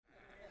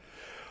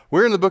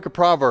We're in the book of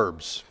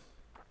Proverbs,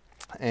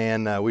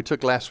 and we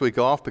took last week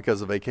off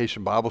because of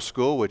Vacation Bible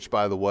School, which,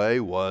 by the way,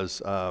 was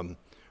a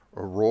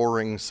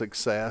roaring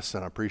success,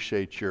 and I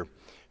appreciate your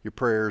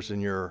prayers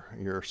and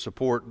your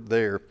support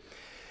there.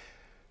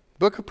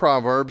 Book of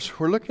Proverbs,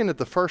 we're looking at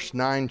the first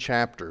 9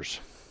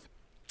 chapters.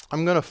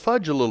 I'm going to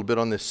fudge a little bit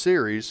on this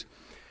series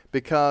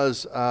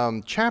because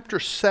chapter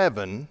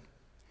 7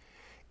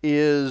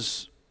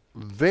 is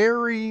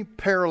very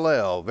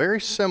parallel,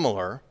 very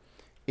similar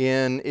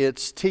in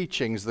its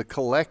teachings. The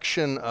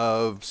collection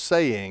of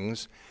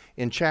sayings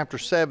in chapter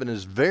 7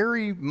 is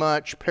very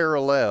much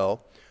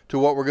parallel to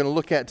what we're going to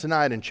look at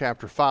tonight in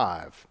chapter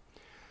 5.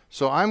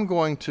 So I'm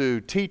going to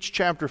teach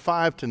chapter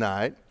 5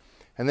 tonight,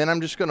 and then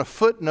I'm just going to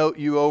footnote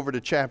you over to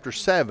chapter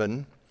 7,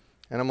 and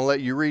I'm going to let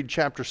you read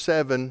chapter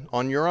 7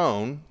 on your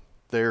own.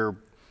 They're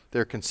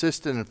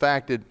consistent. In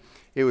fact,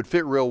 it would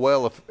fit real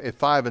well if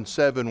 5 and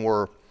 7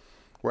 were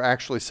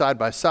actually side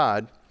by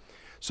side.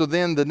 So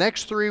then the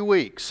next 3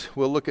 weeks,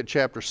 we'll look at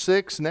chapter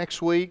 6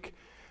 next week.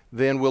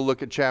 Then we'll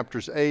look at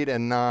chapters 8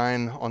 and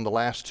 9 on the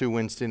last 2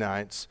 Wednesday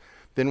nights.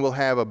 Then we'll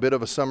have a bit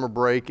of a summer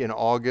break in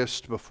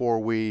August before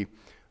we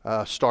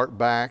start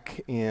back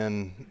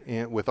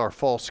with our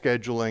fall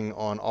scheduling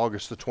on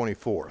August the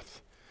 24th.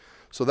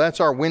 So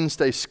that's our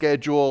Wednesday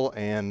schedule,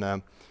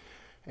 and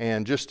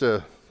just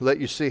to let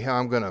you see how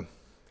I'm going to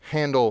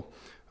handle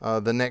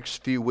the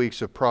next few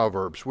weeks of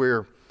Proverbs.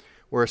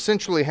 We're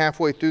essentially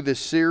halfway through this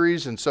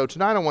series, and so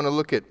tonight I want to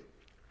look at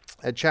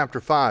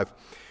chapter 5.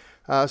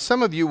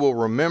 Some of you will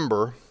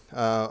remember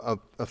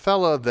a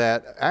fellow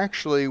that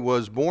actually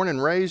was born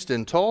and raised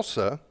in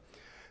Tulsa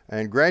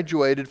and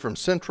graduated from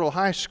Central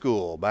High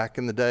School back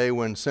in the day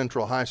when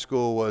Central High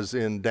School was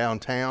in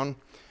downtown.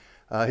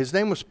 His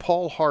name was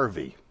Paul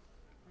Harvey.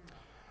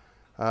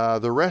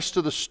 The rest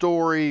of the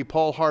story,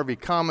 Paul Harvey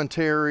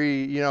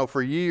commentary,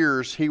 for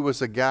years he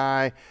was a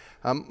guy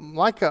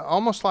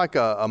almost like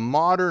a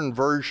modern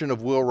version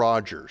of Will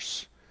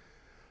Rogers.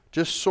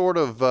 Just sort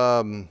of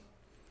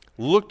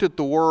looked at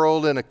the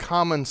world in a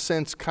common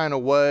sense kind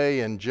of way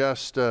and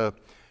just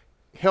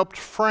helped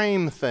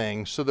frame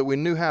things so that we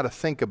knew how to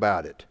think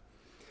about it.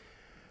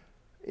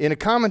 In a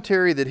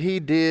commentary that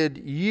he did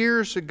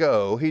years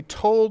ago, he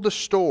told the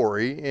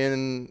story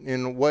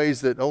in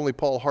ways that only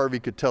Paul Harvey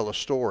could tell a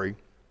story.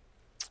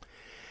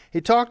 He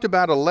talked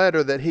about a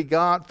letter that he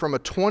got from a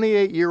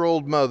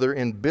 28-year-old mother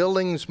in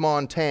Billings,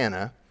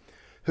 Montana,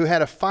 who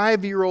had a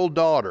 5-year-old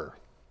daughter.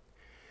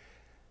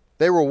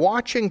 They were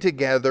watching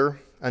together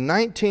a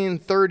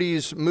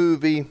 1930s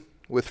movie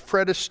with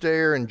Fred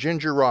Astaire and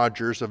Ginger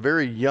Rogers, a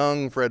very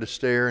young Fred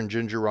Astaire and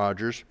Ginger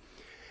Rogers.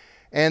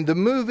 And the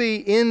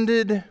movie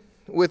ended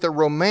with a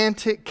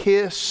romantic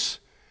kiss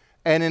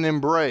and an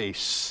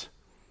embrace.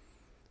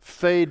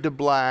 Fade to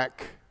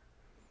black,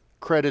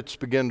 credits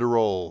begin to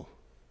roll.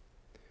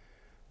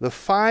 The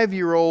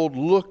 5-year-old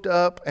looked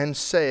up and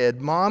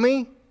said,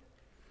 "Mommy,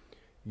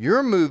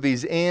 your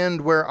movies end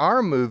where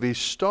our movies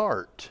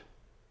start."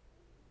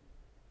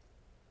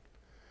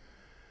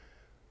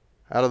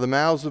 Out of the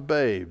mouths of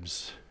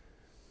babes.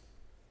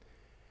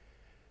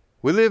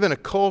 We live in a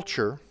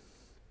culture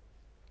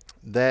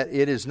that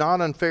it is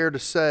not unfair to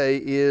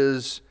say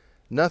is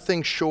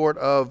nothing short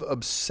of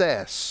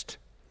obsessed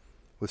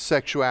with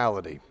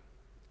sexuality.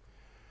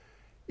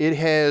 It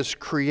has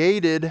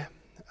created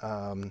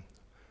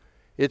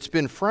it's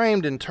been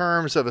framed in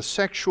terms of a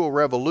sexual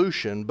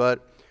revolution, but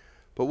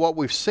what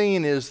we've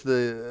seen is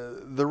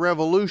the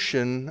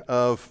revolution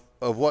of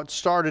what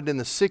started in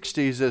the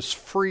 60s as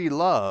free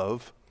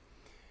love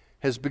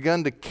has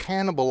begun to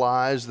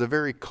cannibalize the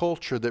very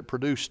culture that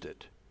produced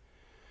it.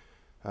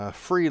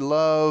 Free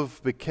love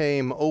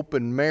became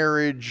open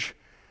marriage,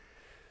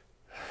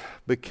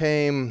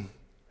 became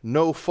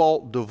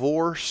no-fault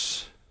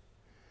divorce,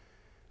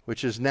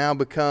 which has now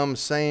become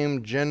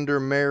same-gender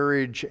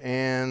marriage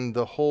and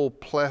the whole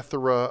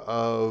plethora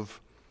of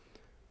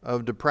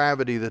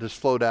depravity that has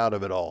flowed out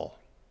of it all.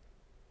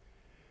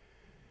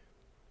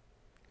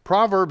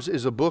 Proverbs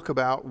is a book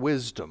about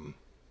wisdom,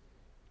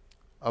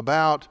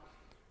 about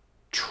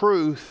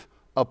truth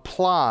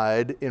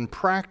applied in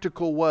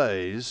practical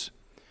ways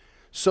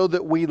so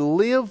that we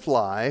live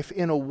life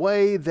in a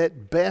way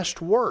that best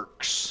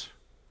works.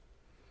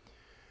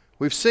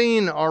 We've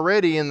seen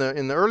already in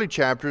the early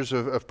chapters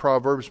of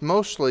Proverbs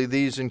mostly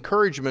these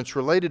encouragements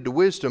related to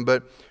wisdom,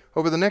 but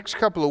over the next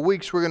couple of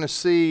weeks we're going to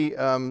see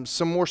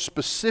some more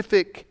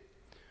specific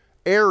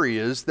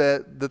areas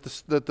that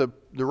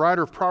the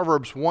writer of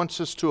Proverbs wants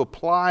us to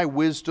apply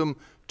wisdom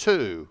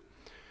to.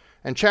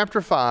 And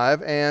chapter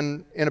 5,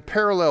 and in a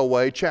parallel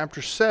way,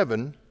 chapter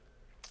 7,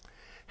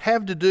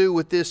 have to do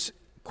with this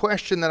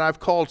question that I've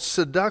called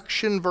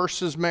seduction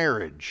versus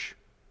marriage.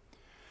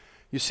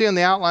 You see on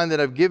the outline that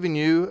I've given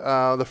you,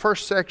 the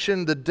first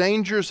section, the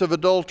dangers of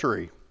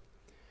adultery.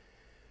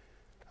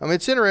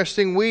 It's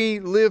interesting. We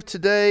live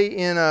today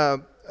in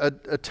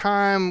a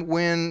time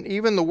when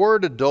even the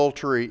word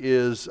adultery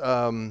is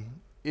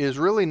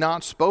really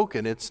not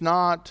spoken. It's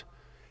not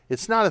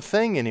a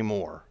thing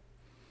anymore.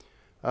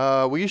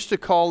 We used to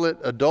call it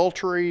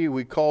adultery.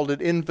 We called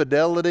it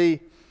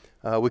infidelity.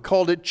 We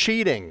called it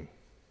cheating.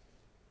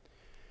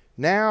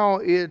 Now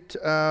it's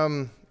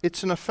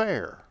an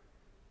affair.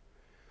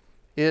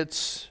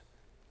 It's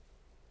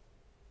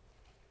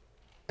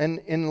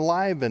an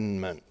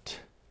enlivenment.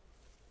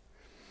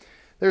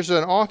 There's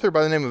an author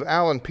by the name of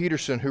Alan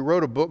Peterson who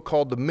wrote a book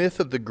called The Myth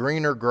of the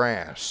Greener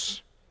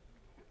Grass.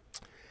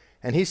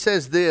 And he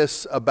says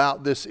this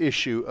about this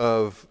issue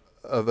of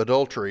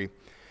adultery.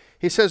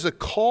 He says, a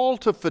call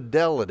to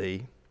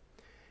fidelity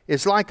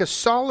is like a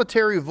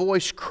solitary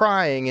voice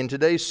crying in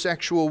today's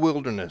sexual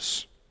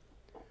wilderness.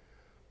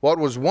 What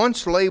was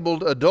once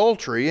labeled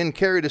adultery and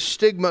carried a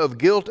stigma of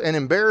guilt and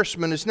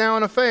embarrassment is now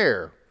an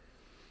affair.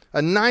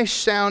 A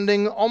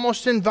nice-sounding,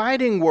 almost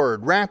inviting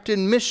word wrapped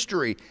in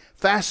mystery,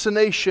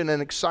 fascination,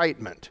 and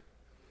excitement.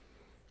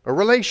 A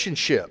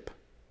relationship,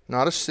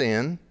 not a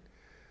sin.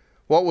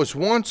 What was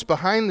once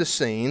behind the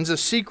scenes, a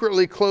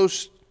secret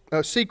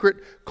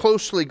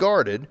closely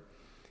guarded,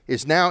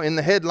 is now in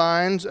the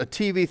headlines, a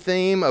TV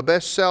theme, a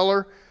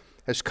bestseller,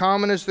 as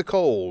common as the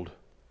cold.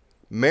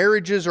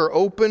 Marriages are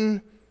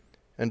open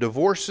and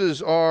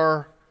divorces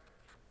are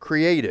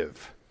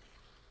creative.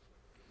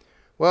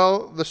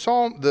 Well,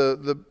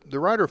 the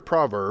writer of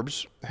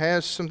Proverbs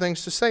has some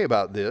things to say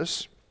about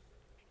this.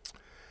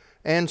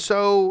 And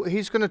so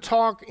he's going to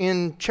talk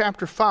in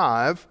chapter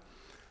 5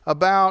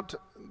 about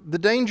the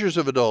dangers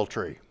of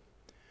adultery.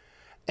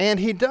 And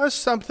he does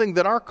something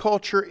that our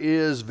culture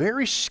is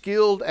very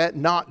skilled at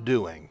not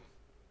doing,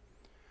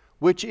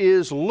 which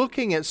is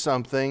looking at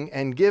something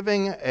and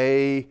giving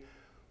a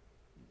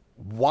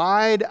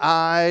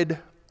wide-eyed,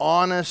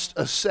 honest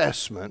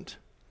assessment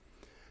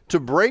to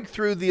break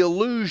through the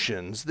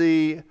illusions,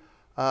 the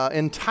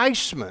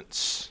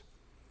enticements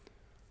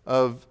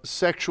of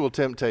sexual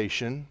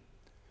temptation,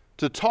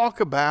 to talk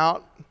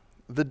about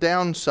the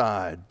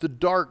downside, the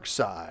dark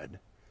side.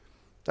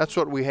 That's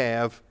what we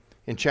have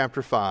in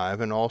chapter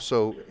 5 and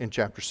also in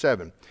chapter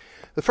 7.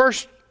 The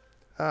first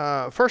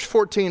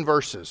 14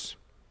 verses.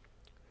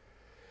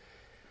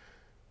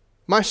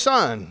 My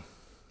son,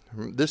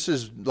 this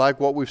is like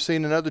what we've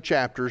seen in other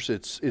chapters.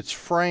 It's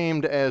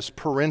framed as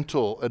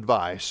parental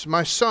advice.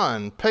 My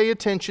son, pay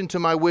attention to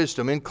my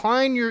wisdom.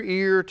 Incline your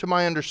ear to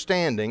my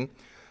understanding,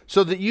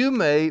 so that you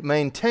may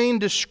maintain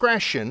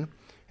discretion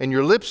and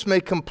your lips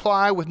may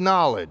comply with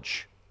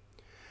knowledge.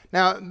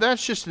 Now,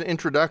 that's just an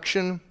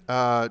introduction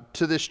to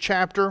this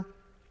chapter,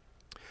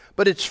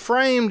 but it's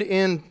framed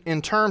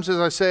in terms, as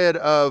I said,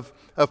 of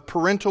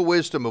parental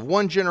wisdom, of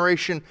one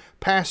generation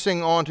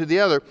passing on to the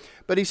other.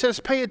 But he says,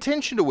 pay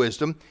attention to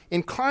wisdom,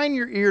 incline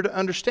your ear to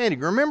understanding.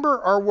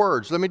 Remember our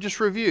words. Let me just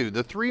review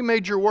the three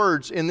major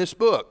words in this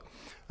book.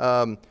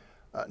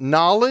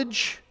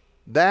 Knowledge,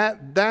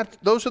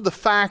 those are the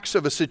facts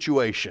of a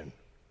situation.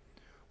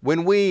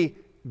 When we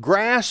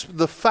grasp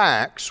the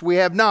facts, we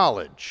have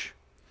knowledge.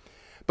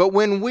 But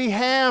when we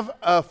have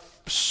a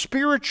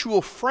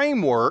spiritual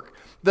framework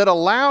that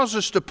allows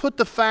us to put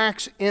the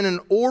facts in an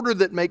order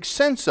that makes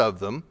sense of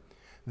them,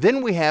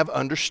 then we have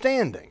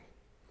understanding.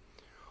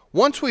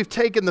 Once we've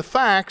taken the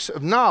facts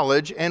of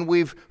knowledge and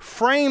we've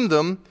framed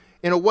them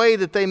in a way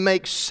that they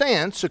make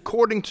sense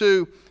according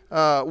to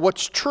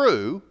what's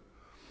true,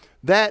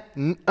 that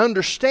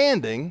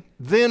understanding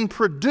then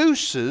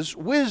produces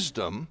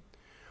wisdom,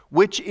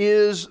 which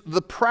is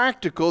the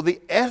practical, the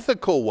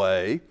ethical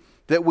way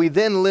that we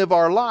then live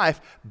our life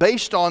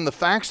based on the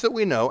facts that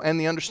we know and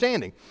the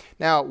understanding.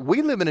 Now,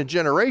 we live in a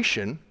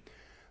generation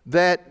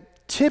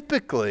that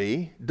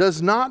typically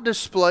does not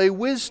display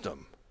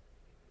wisdom.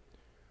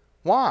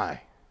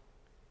 Why?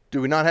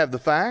 Do we not have the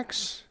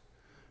facts?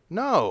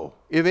 No.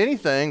 If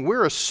anything,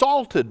 we're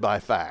assaulted by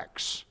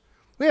facts.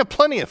 We have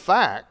plenty of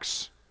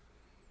facts.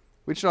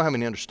 We just don't have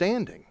any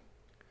understanding.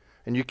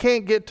 And you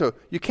can't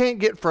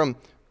get from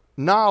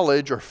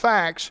knowledge or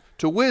facts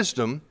to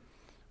wisdom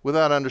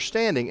without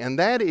understanding, and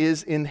that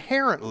is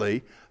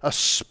inherently a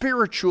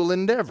spiritual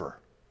endeavor.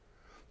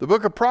 The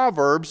book of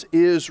Proverbs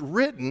is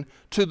written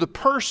to the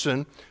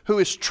person who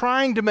is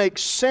trying to make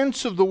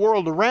sense of the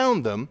world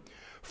around them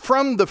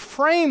from the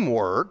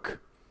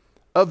framework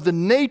of the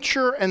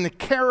nature and the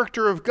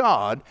character of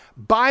God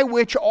by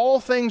which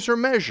all things are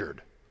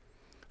measured.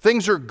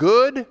 Things are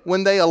good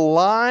when they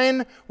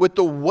align with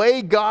the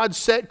way God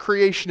set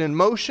creation in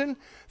motion.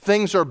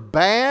 Things are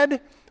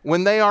bad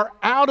when they are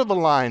out of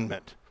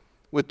alignment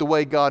with the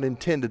way God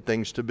intended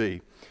things to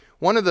be.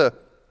 One of the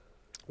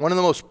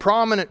most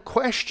prominent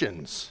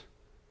questions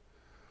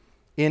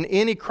in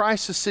any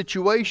crisis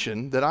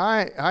situation that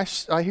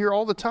I hear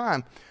all the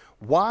time,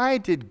 why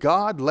did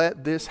God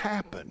let this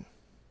happen?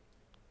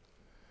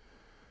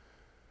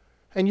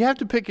 And you have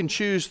to pick and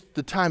choose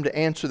the time to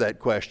answer that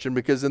question,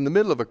 because in the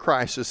middle of a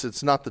crisis,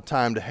 it's not the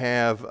time to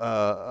have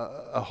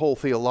a whole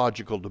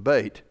theological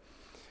debate.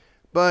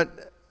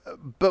 But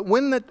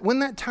when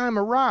that time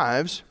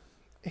arrives,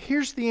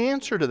 here's the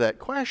answer to that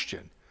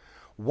question.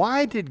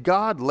 Why did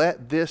God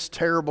let this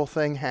terrible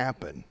thing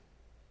happen?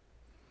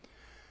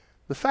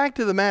 The fact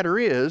of the matter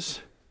is,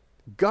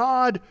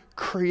 God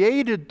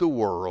created the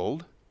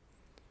world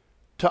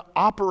to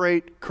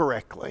operate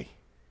correctly.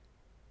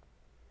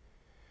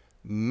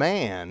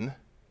 man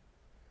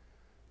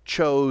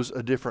chose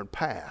a different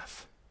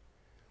path.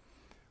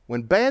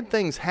 When bad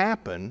things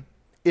happen,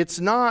 it's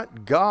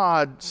not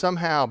God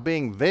somehow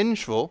being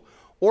vengeful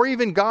or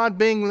even God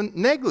being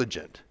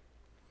negligent.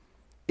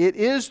 It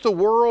is the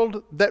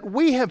world that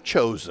we have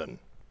chosen,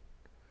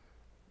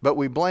 but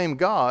we blame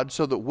God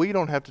so that we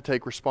don't have to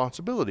take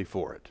responsibility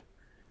for it.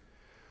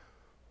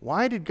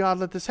 Why did God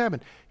let this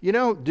happen? You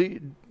know,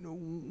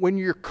 when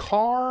your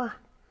car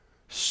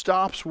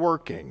stops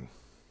working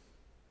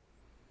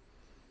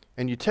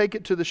and you take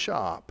it to the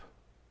shop,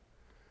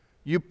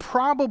 you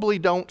probably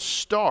don't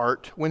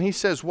start, when he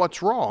says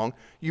what's wrong,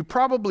 you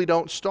probably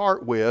don't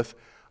start with,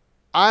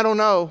 I don't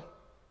know,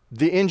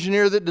 the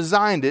engineer that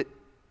designed it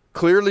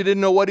clearly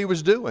didn't know what he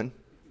was doing.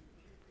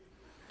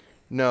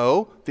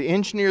 No, the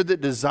engineer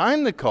that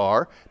designed the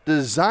car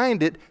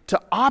designed it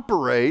to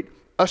operate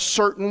a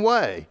certain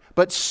way.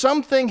 But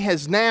something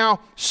has now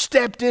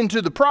stepped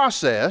into the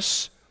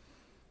process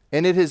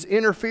and it has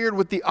interfered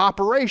with the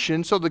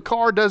operation, so the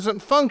car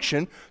doesn't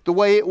function the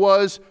way it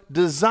was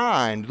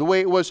designed, the way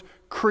it was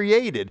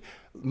created.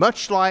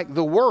 Much like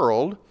the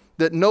world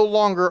that no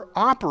longer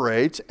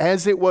operates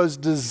as it was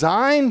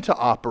designed to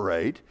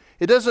operate,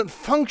 it doesn't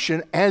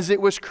function as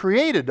it was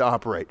created to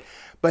operate.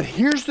 But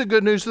here's the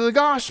good news of the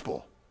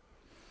gospel.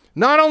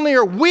 Not only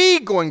are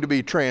we going to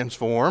be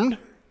transformed,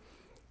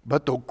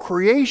 but the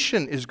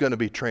creation is going to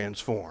be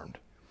transformed.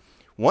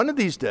 One of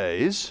these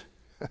days,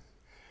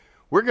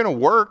 we're going to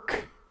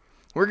work,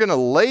 we're going to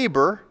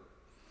labor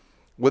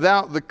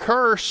without the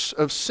curse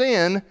of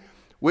sin,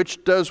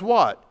 which does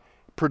what?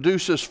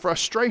 Produces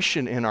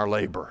frustration in our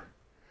labor,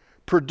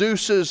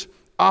 produces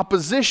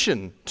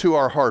opposition to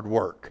our hard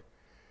work.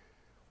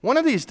 One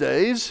of these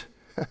days,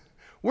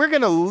 we're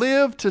going to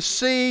live to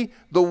see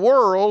the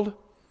world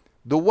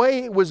the way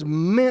it was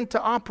meant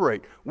to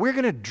operate. We're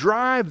going to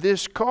drive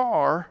this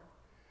car,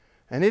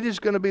 and it is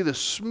going to be the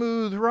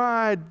smooth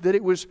ride that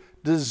it was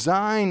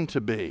designed to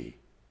be.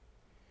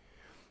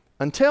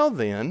 Until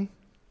then,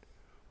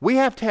 we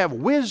have to have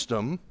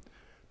wisdom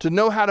to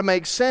know how to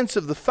make sense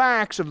of the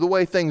facts of the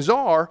way things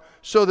are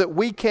so that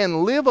we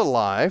can live a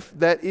life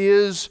that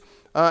is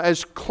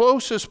as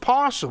close as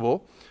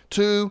possible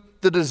to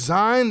the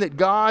design that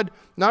God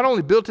not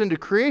only built into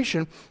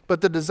creation, but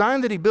the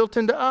design that He built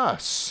into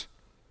us.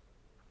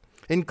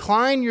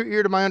 Incline your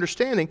ear to my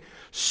understanding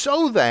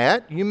so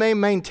that you may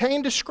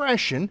maintain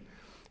discretion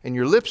and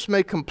your lips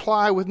may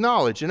comply with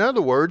knowledge. In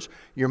other words,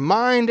 your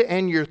mind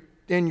and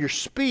your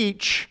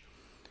speech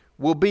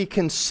will be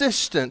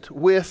consistent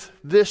with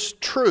this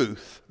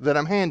truth that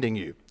I'm handing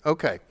you.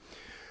 Okay,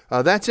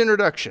 that's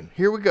introduction.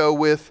 Here we go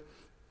with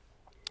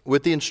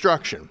the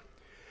instruction.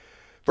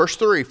 Verse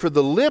 3, for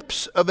the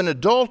lips of an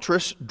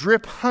adulteress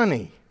drip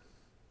honey,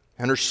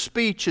 and her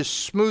speech is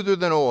smoother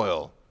than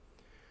oil.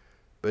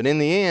 But in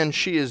the end,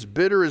 she is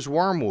bitter as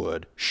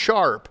wormwood,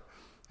 sharp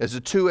as a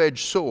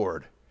two-edged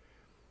sword.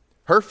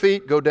 Her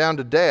feet go down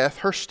to death.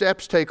 Her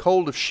steps take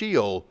hold of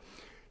Sheol.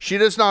 She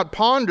does not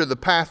ponder the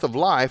path of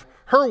life.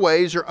 Her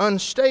ways are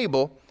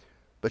unstable,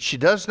 but she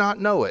does not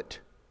know it.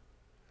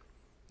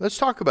 Let's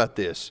talk about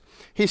this.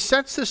 He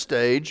sets the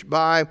stage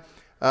by,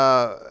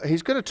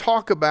 he's going to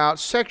talk about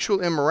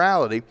sexual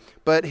immorality,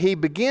 but he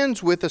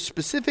begins with a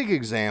specific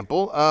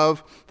example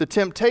of the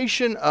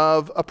temptation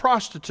of a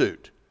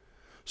prostitute.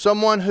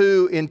 Someone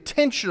who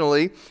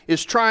intentionally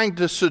is trying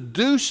to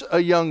seduce a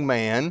young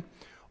man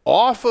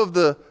off of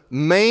the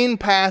main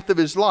path of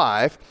his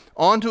life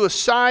onto a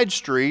side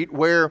street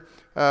where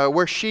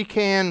she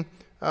can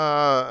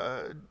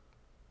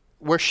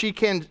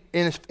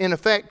in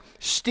effect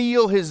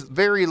steal his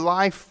very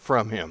life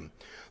from him.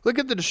 Look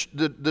at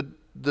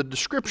the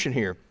description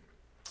here.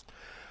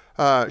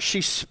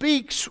 She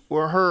speaks,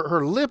 or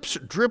her lips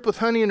drip with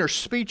honey, and her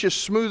speech is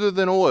smoother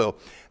than oil.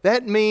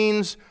 That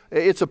means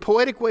it's a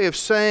poetic way of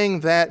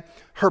saying that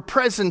her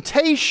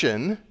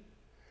presentation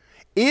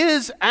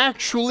is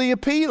actually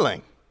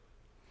appealing.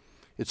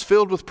 It's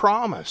filled with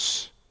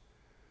promise.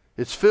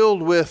 It's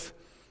filled with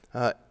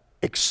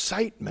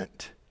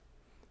excitement.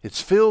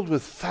 It's filled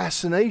with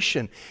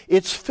fascination.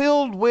 It's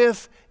filled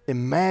with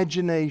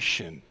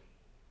imagination.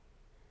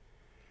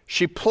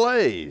 She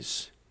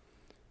plays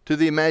to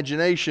the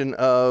imagination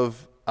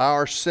of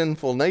our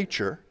sinful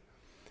nature,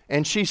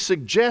 and she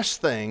suggests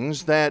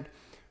things that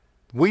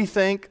we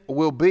think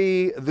will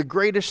be the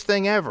greatest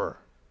thing ever.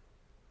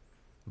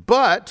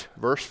 But,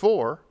 verse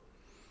 4,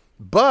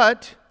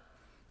 but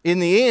in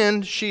the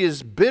end she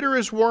is bitter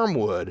as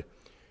wormwood,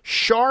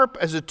 sharp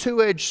as a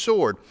two-edged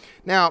sword.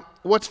 Now,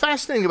 what's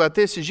fascinating about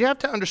this is you have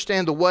to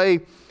understand the way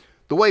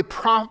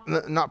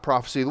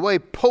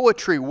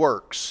poetry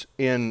works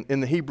in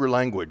the Hebrew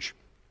language.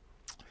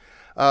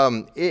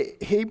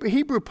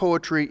 Hebrew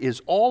poetry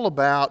is all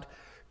about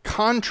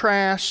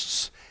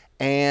contrasts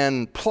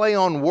and play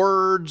on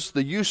words,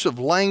 the use of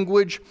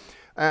language.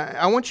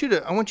 I want you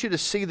to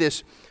see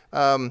this.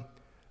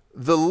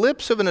 The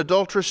lips of an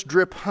adulteress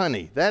drip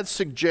honey. That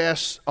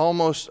suggests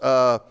almost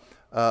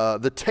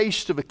the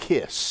taste of a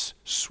kiss,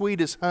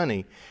 sweet as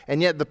honey.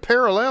 And yet the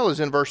parallel is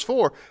in verse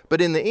 4,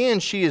 but in the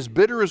end she is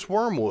bitter as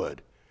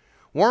wormwood.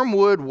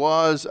 Wormwood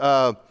was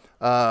a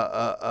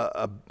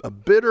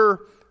bitter,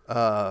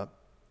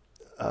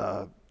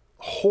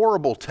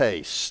 horrible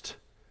taste.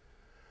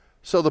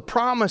 So the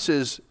promise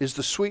is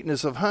the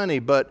sweetness of honey,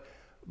 but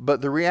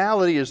the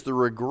reality is the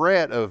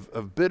regret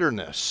of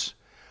bitterness.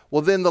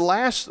 Well, then the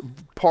last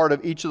part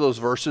of each of those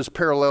verses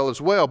parallel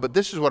as well, but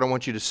this is what I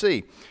want you to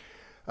see.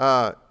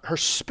 Her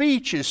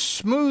speech is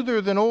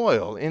smoother than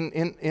oil.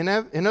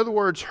 In other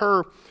words,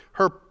 her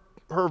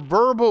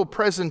verbal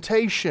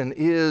presentation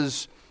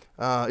is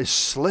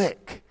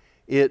slick.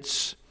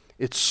 It's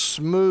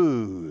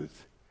smooth.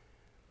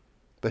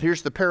 But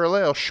here's the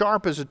parallel: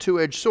 sharp as a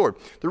two-edged sword.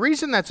 The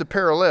reason that's a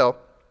parallel,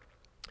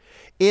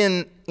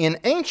 in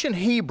ancient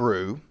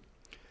Hebrew,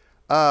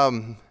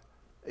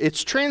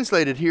 it's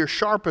translated here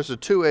sharp as a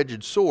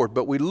two-edged sword,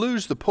 but we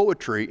lose the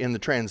poetry in the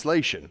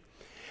translation.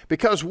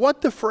 Because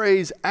what the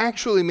phrase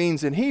actually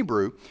means in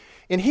Hebrew,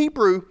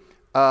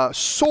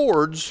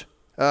 swords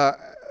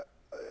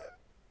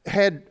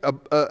had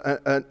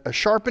a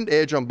sharpened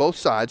edge on both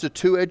sides, a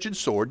two-edged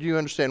sword. You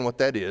understand what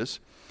that is.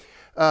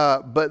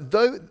 But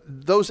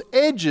those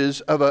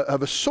edges of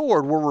a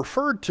sword were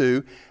referred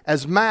to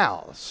as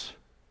mouths.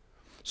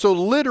 So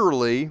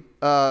literally,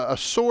 a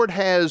sword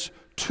has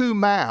two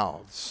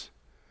mouths.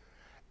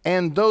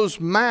 And those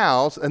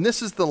mouths, and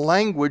this is the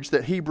language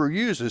that Hebrew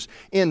uses,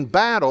 in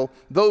battle,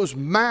 those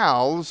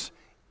mouths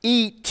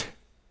eat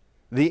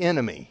the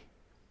enemy.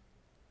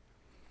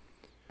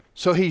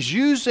 So he's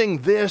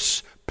using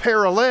this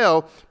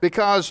parallel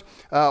because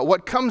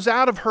what comes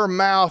out of her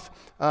mouth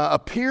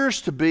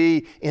appears to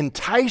be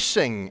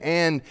enticing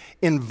and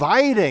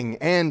inviting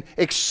and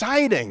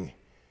exciting.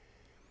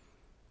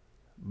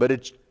 But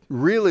it's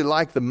really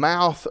like the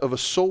mouth of a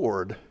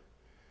sword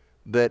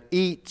that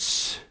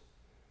eats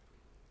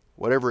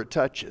whatever it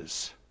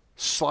touches,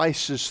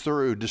 slices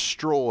through,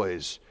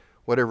 destroys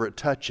whatever it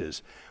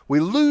touches.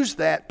 We lose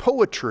that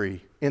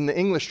poetry in the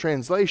English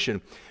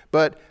translation,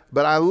 but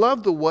I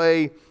love the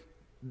way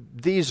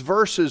these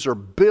verses are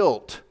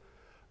built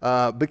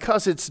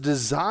because it's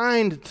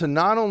designed to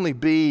not only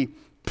be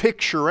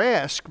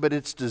picturesque, but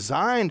it's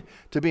designed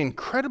to be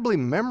incredibly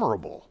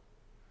memorable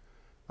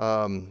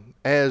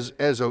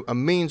as a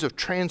means of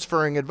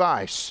transferring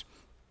advice.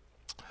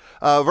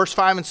 Verse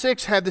 5 and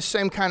 6 have the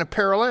same kind of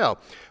parallel.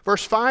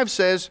 Verse 5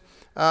 says,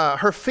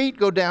 her feet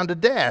go down to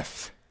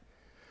death.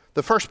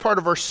 The first part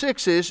of verse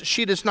 6 is,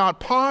 she does not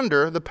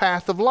ponder the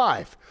path of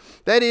life.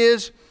 That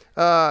is,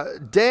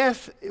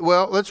 death,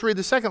 well, let's read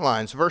the second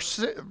lines.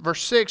 Verse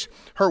 6,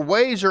 her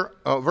ways are,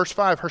 verse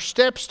 5, her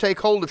steps take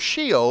hold of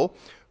Sheol.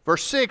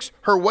 Verse 6,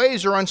 her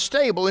ways are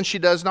unstable and she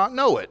does not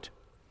know it.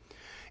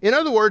 In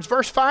other words,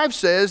 verse 5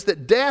 says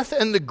that death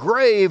and the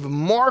grave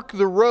mark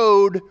the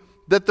road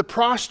that the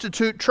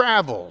prostitute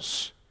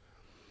travels.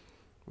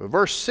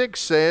 Verse 6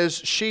 says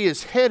she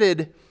is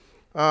headed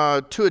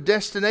to a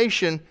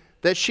destination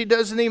that she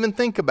doesn't even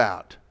think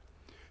about.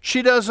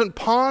 She doesn't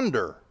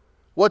ponder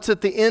what's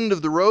at the end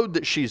of the road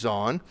that she's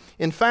on.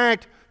 In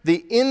fact,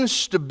 the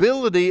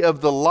instability of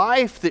the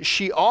life that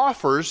she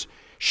offers,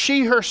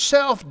 she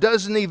herself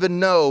doesn't even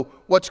know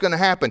what's going to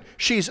happen.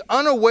 She's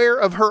unaware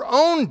of her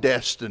own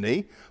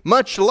destiny,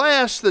 much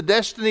less the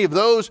destiny of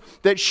those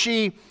that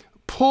she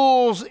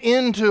pulls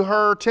into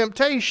her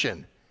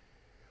temptation.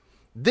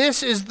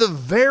 This is the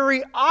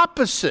very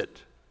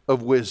opposite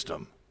of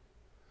wisdom.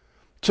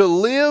 To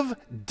live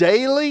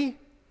daily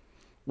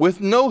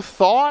with no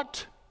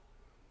thought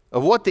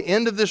of what the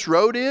end of this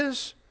road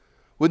is,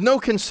 with no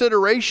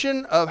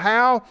consideration of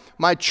how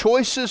my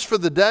choices for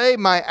the day,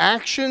 my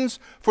actions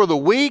for the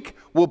week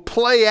will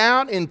play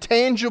out in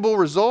tangible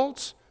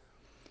results.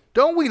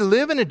 Don't we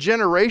live in a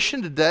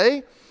generation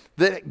today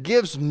that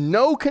gives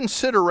no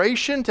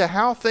consideration to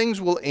how things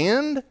will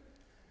end?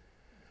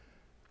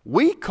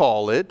 We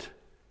call it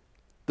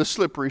the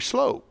slippery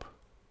slope.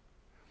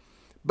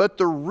 But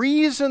the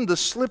reason the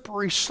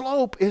slippery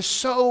slope is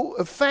so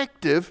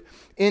effective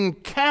in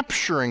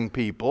capturing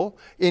people,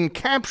 in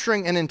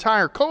capturing an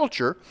entire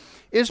culture,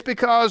 is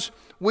because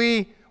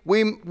we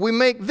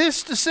make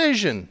this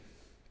decision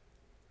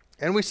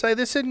and we say,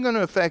 this isn't going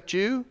to affect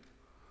you.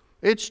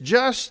 It's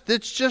just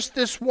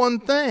this one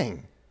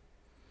thing.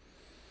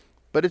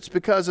 But it's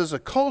because as a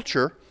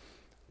culture,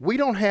 we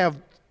don't have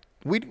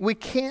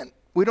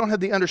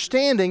the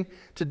understanding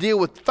to deal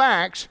with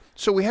facts,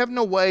 so we have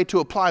no way to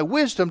apply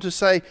wisdom to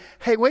say,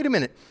 hey, wait a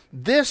minute,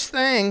 this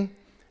thing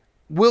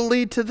will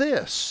lead to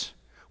this,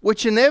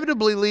 which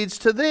inevitably leads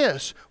to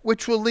this,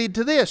 which will lead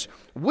to this.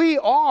 We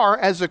are,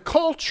 as a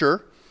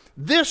culture,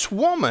 this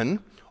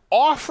woman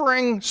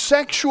offering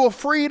sexual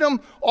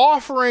freedom,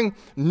 offering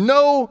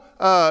no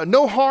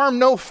harm,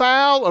 no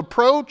foul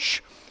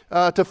approach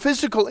to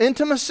physical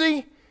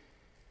intimacy.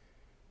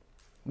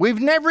 We've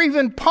never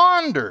even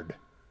pondered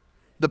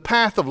the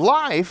path of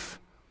life.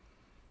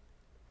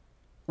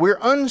 We're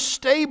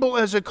unstable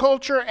as a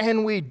culture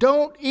and we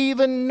don't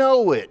even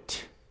know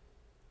it.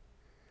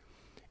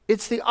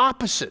 It's the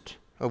opposite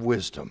of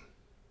wisdom.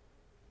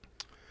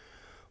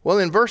 Well,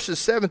 in verses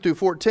 7 through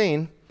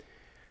 14,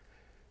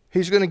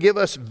 he's going to give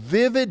us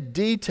vivid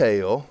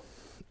detail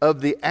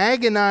of the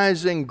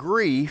agonizing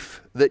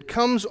grief that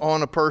comes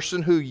on a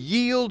person who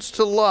yields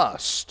to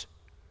lust.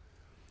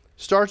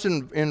 Starts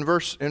in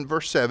verse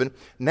 7.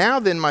 Now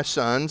then, my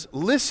sons,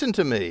 listen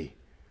to me.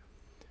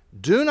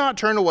 Do not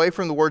turn away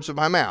from the words of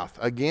my mouth.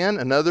 Again,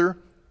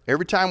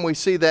 every time we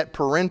see that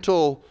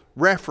parental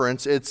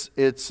reference,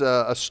 it's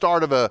a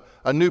start of a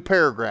new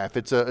paragraph.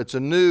 It's a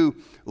new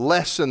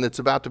lesson that's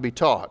about to be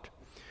taught.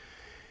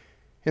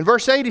 In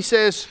verse 8 he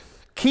says,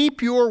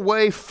 keep your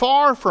way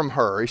far from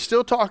her. He's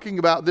still talking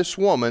about this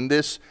woman,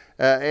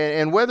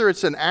 and whether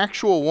it's an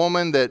actual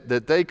woman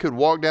that they could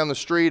walk down the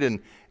street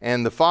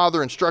and the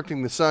father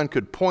instructing the son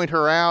could point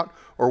her out,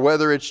 or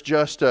whether it's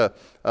just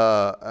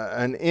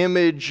an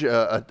image,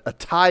 a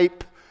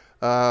type.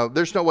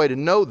 There's no way to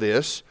know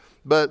this,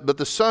 but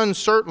the son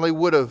certainly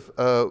would have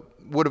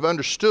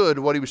understood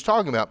what he was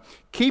talking about.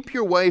 Keep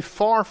your way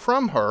far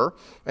from her,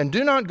 and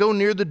do not go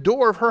near the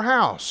door of her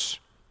house.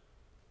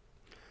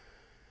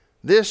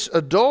 This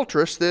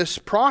adulteress, this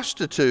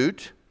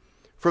prostitute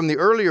from the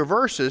earlier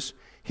verses,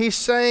 he's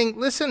saying,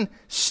 listen,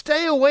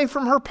 stay away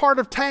from her part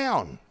of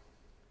town.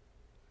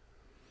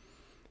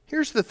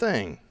 Here's the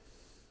thing.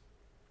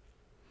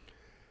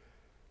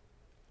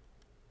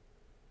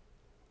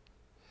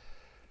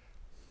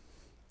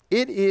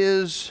 It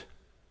is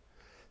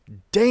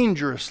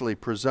dangerously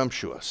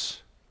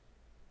presumptuous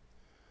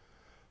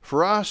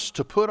for us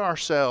to put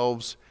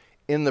ourselves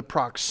in the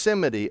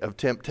proximity of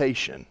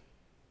temptation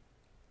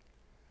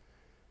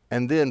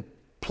and then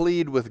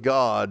plead with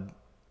God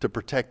to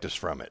protect us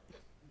from it.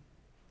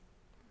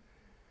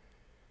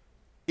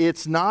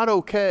 It's not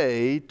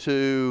okay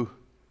to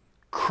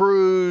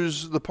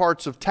cruise the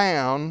parts of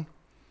town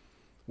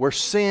where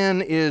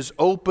sin is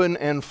open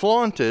and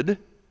flaunted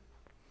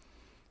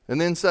and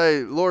then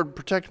say, Lord,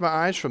 protect my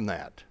eyes from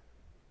that.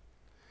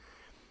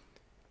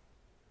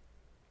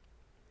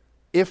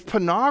 If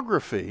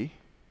pornography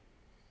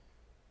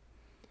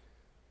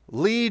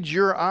leads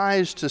your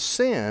eyes to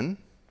sin,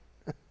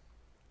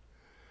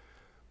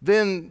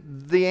 then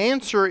the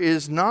answer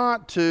is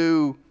not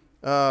to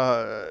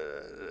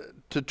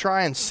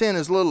try and sin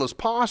as little as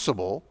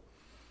possible.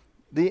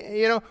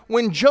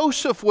 When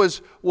Joseph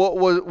was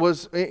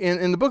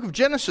in the book of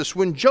Genesis,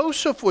 when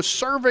Joseph was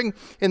serving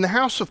in the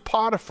house of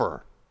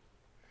Potiphar,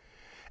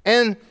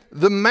 and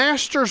the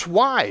master's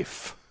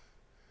wife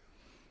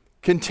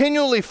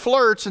continually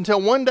flirts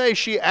until one day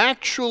she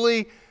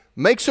actually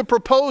makes a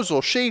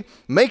proposal. She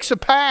makes a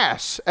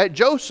pass at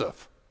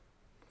Joseph.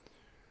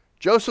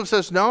 Joseph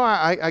says, no,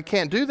 I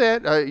can't do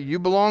that. You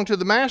belong to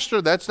the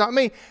master. That's not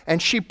me.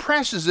 And she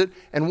presses it.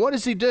 And what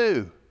does he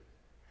do?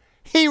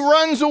 He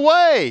runs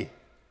away.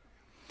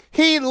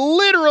 He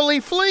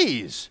literally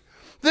flees.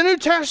 The New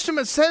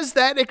Testament says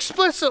that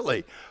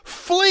explicitly.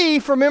 Flee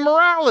from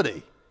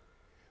immorality.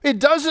 It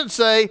doesn't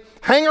say,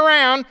 hang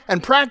around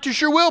and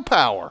practice your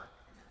willpower.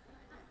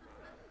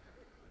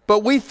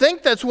 But we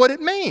think that's what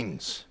it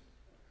means.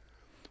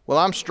 Well,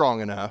 I'm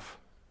strong enough.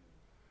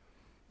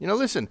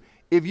 Listen,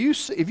 if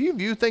you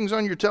view things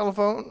on your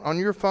telephone, on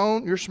your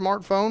phone, your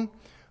smartphone,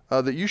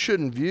 that you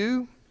shouldn't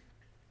view,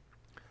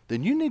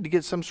 then you need to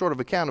get some sort of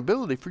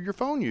accountability for your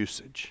phone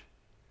usage.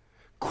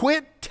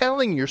 Quit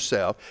telling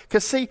yourself,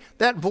 because see,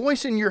 that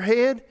voice in your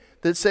head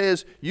that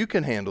says, you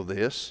can handle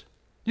this,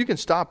 you can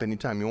stop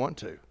anytime you want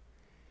to.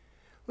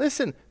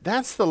 Listen,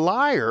 that's the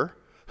liar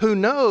who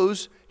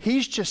knows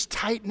he's just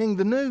tightening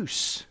the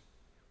noose.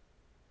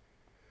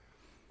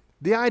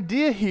 The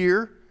idea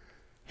here,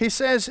 he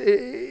says,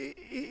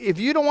 if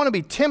you don't want to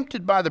be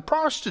tempted by the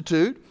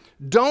prostitute,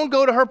 don't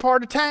go to her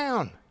part of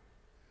town.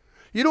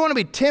 You don't want to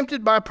be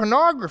tempted by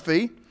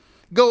pornography,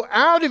 go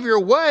out of your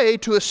way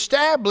to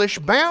establish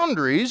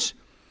boundaries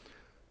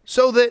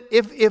so that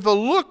if a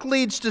look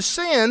leads to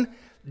sin,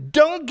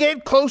 don't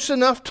get close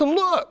enough to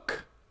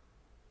look.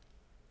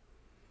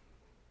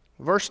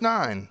 Verse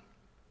 9.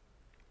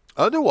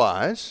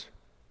 Otherwise,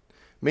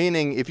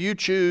 meaning if you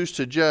choose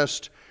to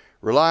just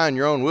rely on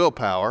your own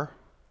willpower,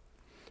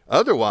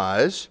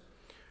 otherwise,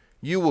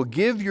 you will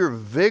give your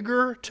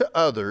vigor to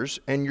others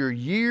and your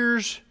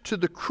years to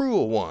the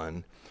cruel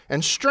one,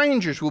 and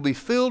strangers will be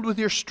filled with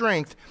your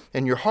strength,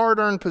 and your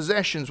hard-earned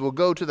possessions will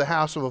go to the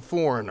house of a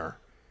foreigner.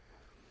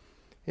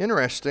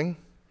 Interesting.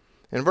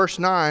 In verse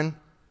 9,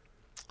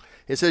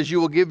 it says, you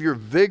will give your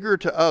vigor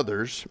to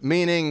others,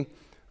 meaning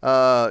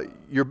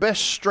your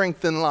best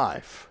strength in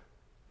life.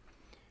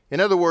 In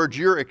other words,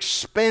 you're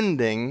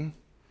expending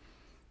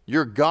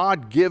your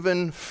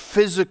God-given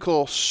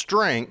physical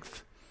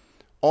strength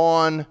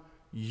on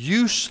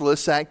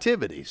useless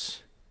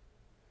activities.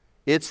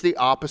 It's the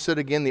opposite,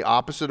 again, the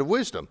opposite of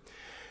wisdom.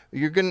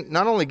 You're going to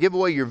not only give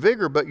away your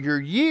vigor, but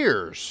your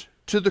years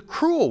to the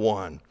cruel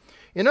one.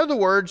 In other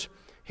words,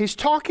 he's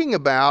talking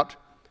about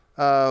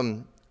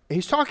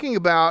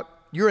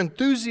your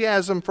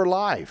enthusiasm for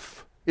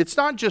life. It's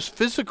not just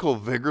physical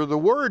vigor. The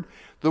word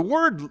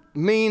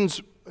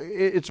means,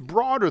 it's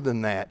broader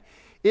than that.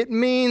 It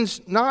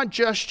means not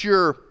just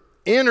your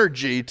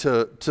energy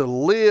to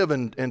live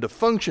and to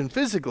function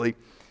physically,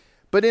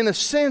 but in a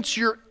sense,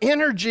 your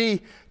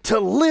energy to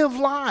live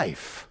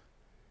life.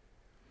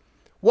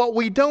 What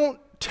we don't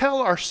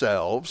tell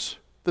ourselves,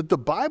 that the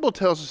Bible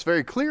tells us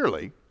very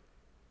clearly,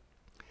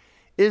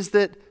 is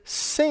that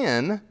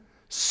sin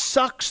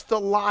sucks the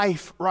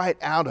life right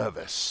out of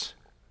us.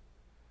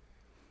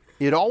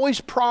 It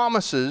always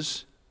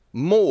promises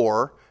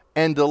more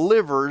and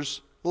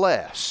delivers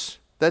less.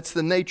 That's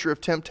the nature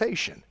of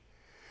temptation.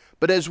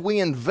 But as we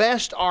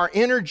invest our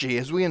energy,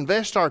 as we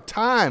invest our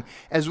time,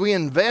 as we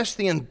invest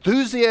the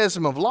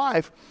enthusiasm of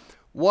life,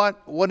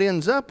 what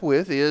ends up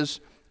with is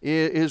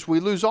we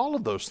lose all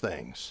of those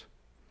things.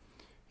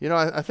 You know,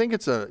 I think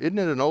isn't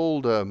it an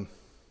old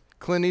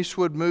Clint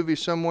Eastwood movie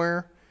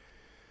somewhere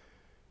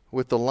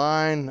with the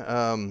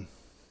line,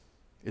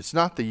 it's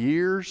not the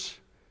years,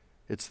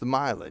 it's the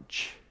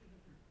mileage.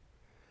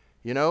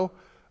 You know,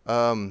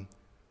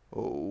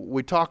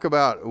 we talk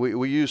about,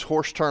 we use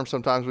horse terms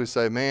sometimes. We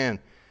say, man,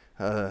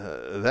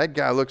 that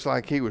guy looks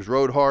like he was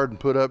rode hard and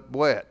put up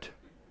wet.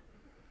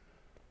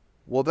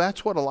 Well,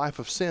 that's what a life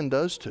of sin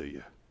does to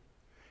you.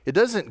 It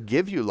doesn't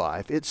give you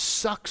life, it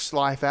sucks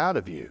life out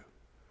of you.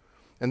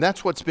 And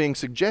that's what's being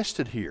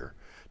suggested here.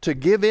 To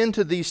give in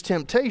to these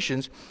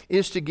temptations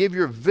is to give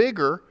your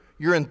vigor,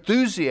 your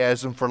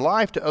enthusiasm for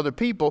life to other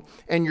people,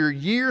 and your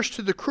years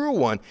to the cruel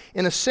one.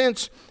 In a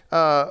sense,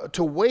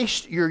 to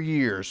waste your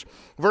years.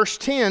 Verse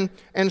 10,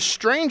 and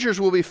strangers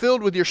will be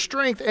filled with your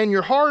strength, and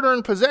your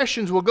hard-earned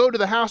possessions will go to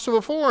the house of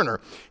a foreigner.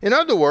 In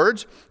other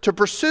words, to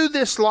pursue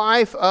this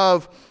life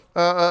of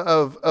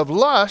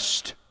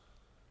lust,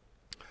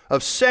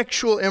 of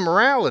sexual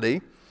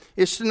immorality,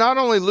 is to not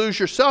only lose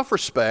your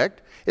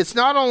self-respect, it's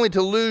not only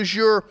to lose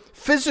your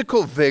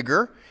physical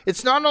vigor,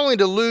 it's not only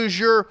to lose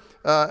your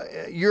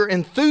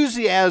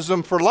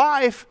enthusiasm for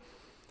life,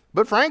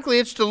 but frankly,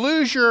 it's to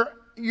lose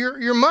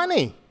your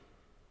money.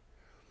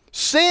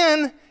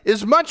 Sin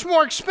is much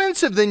more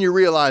expensive than you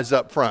realize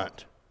up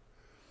front.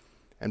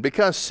 And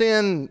because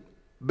sin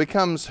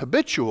becomes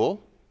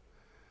habitual,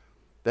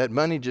 that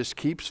money just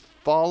keeps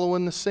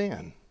following the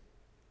sin.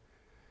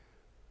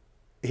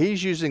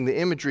 He's using the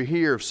imagery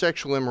here of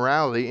sexual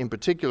immorality, in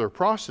particular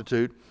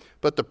prostitute,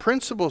 but the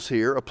principles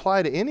here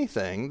apply to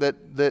anything that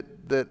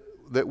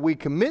we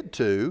commit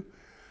to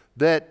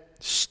that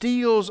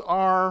steals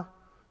our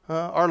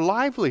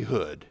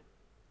livelihood,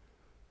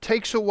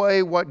 takes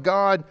away what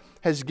God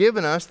has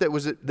given us that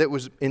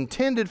was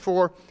intended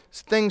for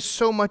things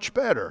so much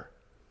better.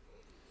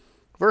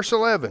 Verse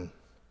 11,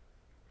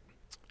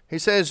 he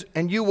says,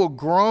 and you will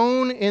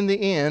groan in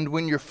the end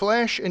when your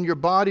flesh and your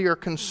body are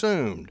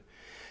consumed.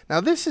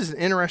 Now this is an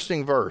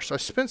interesting verse. I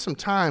spent some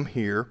time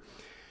here.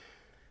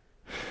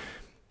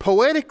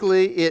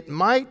 Poetically, it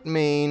might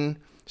mean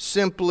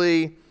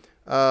simply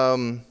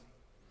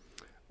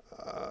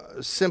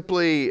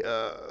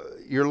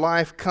your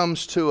life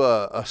comes to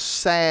a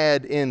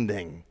sad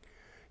ending.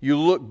 You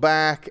look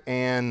back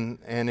and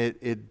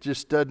it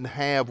just doesn't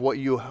have what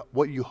you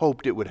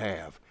hoped it would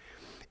have.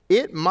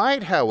 It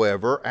might,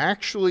 however,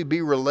 actually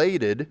be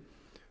related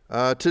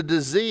to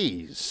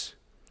disease,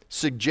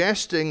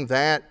 suggesting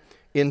that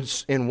in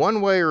one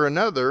way or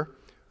another,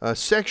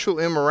 sexual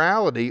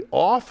immorality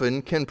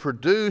often can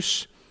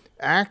produce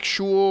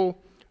actual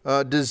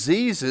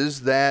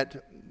diseases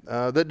that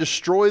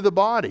destroy the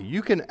body.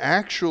 You can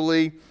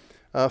actually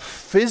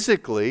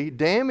physically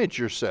damage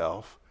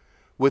yourself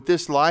with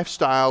this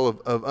lifestyle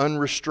of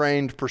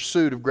unrestrained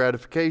pursuit of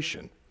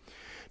gratification.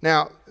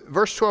 Now,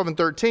 verse 12 and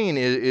 13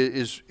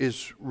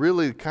 is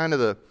really kind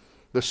of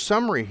the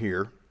summary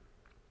here.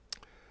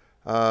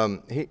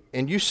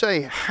 And you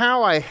say,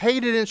 how I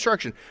hated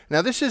instruction.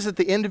 Now, this is at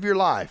the end of your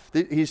life.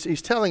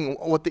 He's telling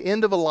what the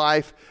end of a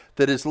life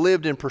that is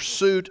lived in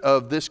pursuit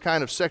of this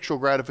kind of sexual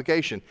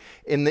gratification.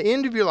 In the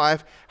end of your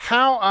life,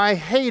 how I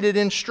hated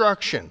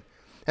instruction,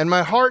 and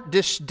my heart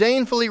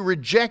disdainfully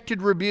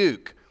rejected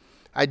rebuke.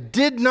 I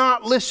did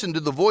not listen to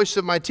the voice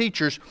of my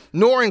teachers,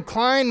 nor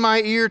incline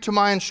my ear to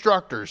my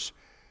instructors.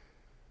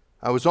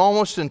 I was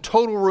almost in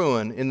total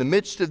ruin in the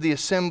midst of the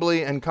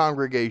assembly and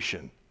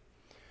congregation.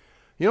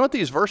 You know what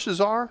these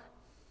verses are?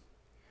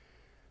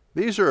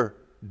 These are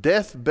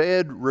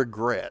deathbed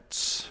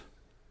regrets.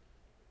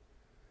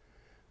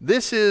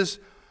 This is,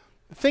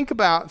 think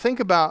about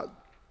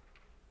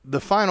the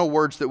final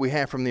words that we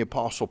have from the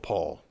Apostle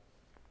Paul.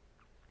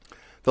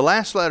 The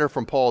last letter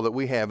from Paul that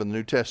we have in the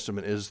New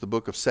Testament is the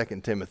book of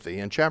 2 Timothy,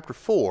 and chapter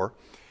 4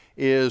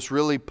 is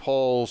really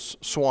Paul's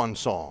swan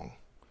song.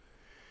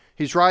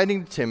 He's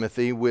writing to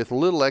Timothy with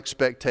little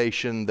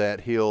expectation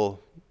that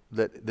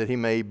that he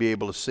may be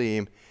able to see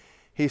him.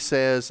 He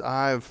says,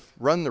 I've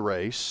run the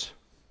race.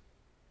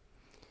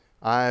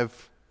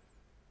 I've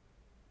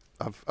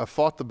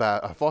fought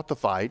the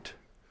fight.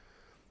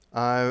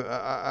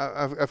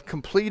 I've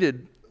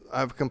completed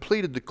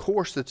the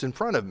course that's in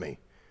front of me.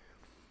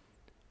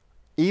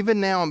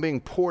 Even now I'm being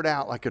poured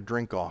out like a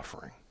drink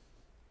offering.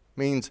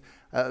 Means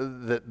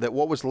that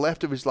what was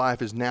left of his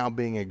life is now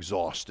being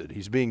exhausted.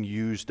 He's being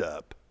used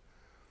up.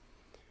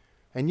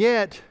 And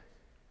yet,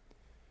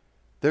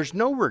 There's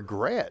no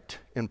regret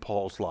in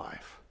Paul's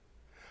life.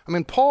 I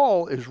mean,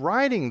 Paul is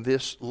writing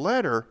this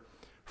letter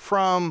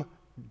from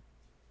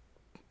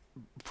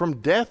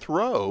death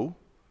row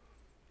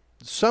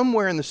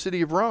somewhere in the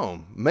city of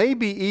Rome.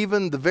 Maybe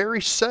even the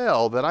very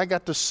cell that I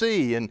got to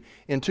see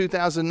in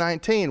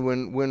 2019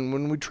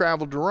 when we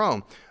traveled to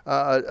Rome,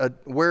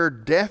 where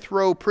death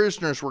row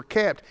prisoners were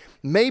kept.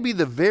 Maybe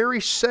the very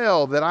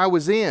cell that I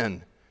was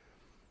in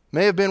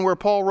may have been where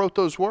Paul wrote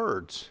those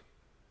words.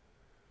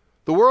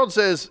 The world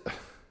says,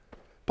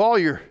 Paul,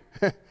 you're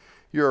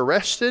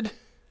arrested.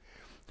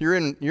 You're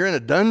in a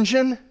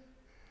dungeon.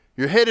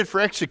 You're headed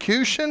for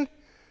execution.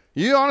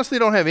 You honestly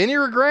don't have any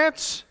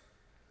regrets?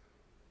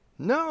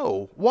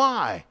 No.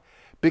 Why?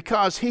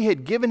 Because he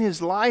had given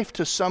his life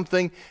to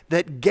something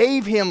that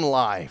gave him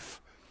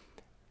life.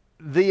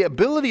 The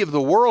ability of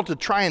the world to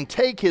try and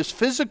take his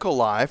physical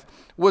life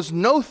was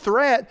no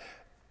threat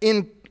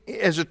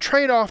as a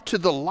trade-off to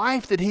the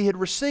life that he had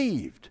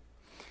received.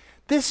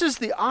 This is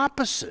the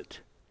opposite.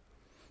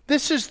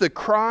 This is the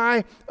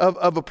cry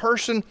of a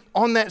person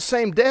on that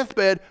same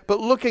deathbed, but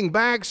looking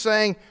back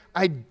saying,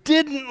 I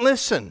didn't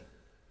listen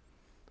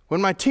when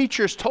my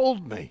teachers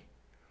told me.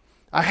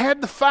 I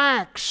had the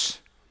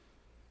facts,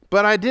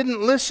 but I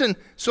didn't listen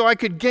so I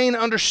could gain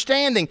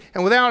understanding.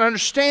 And without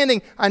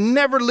understanding, I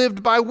never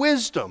lived by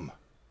wisdom.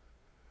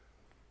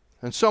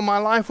 And so my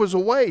life was a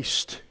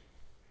waste.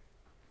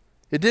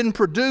 It didn't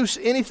produce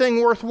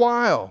anything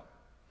worthwhile.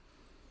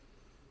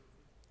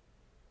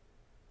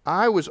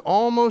 I was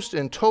almost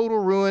in total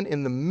ruin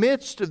in the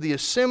midst of the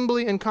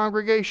assembly and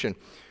congregation.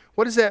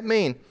 What does that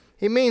mean?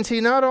 It means he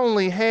not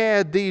only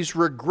had these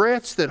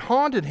regrets that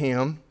haunted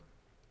him,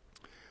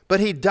 but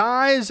he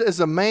dies as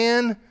a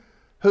man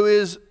who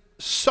is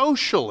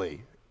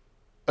socially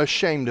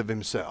ashamed of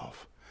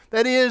himself.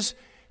 That is,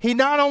 he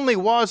not only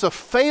was a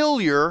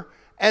failure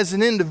as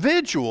an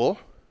individual,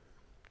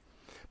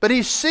 but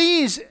he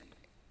sees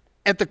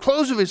at the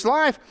close of his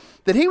life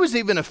that he was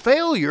even a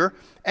failure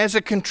as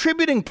a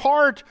contributing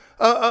part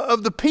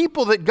of the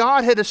people that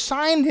God had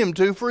assigned him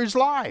to for his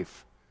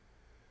life.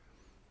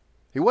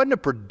 He wasn't a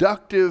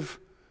productive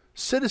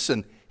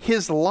citizen.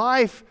 His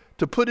life,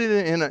 to put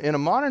it in a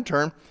modern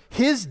term,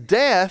 his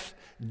death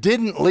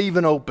didn't leave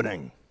an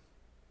opening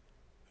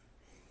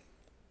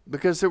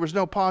because there was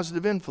no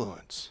positive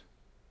influence.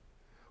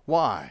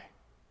 Why?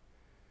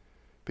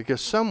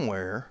 Because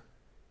somewhere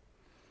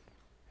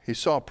he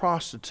saw a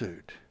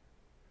prostitute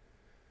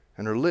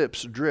and her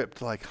lips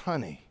dripped like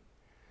honey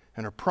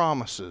and her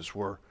promises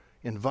were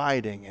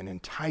inviting and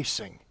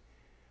enticing.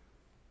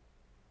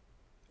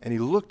 And he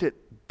looked at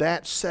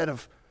that set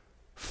of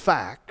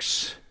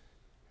facts,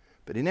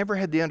 but he never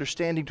had the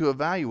understanding to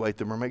evaluate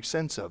them or make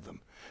sense of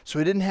them. So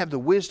he didn't have the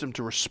wisdom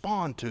to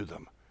respond to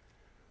them.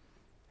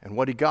 And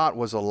what he got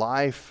was a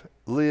life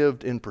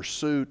lived in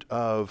pursuit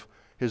of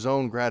his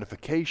own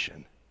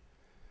gratification.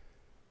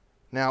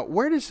 Now,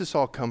 where does this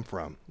all come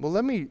from? Well,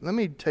 let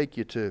me take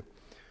you to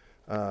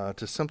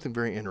something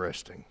very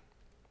interesting.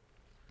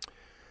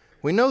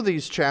 We know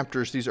these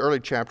chapters, these early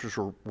chapters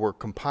were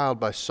compiled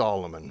by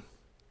Solomon.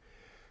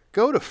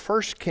 Go to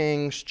 1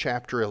 Kings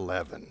chapter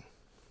 11.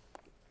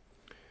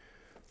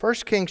 1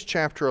 Kings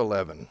chapter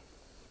 11.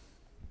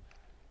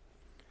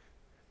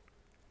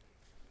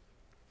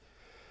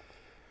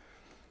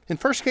 In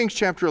 1 Kings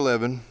chapter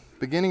 11,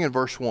 beginning in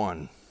verse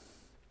 1,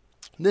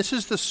 this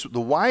is the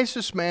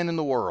wisest man in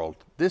the world.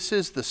 This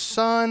is the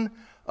son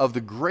of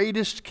the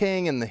greatest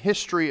king in the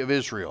history of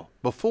Israel,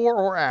 before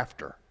or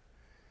after.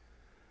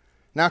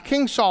 Now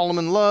King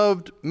Solomon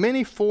loved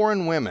many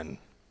foreign women,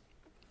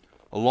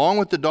 along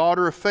with the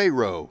daughter of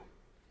Pharaoh,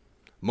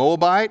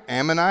 Moabite,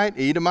 Ammonite,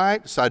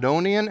 Edomite,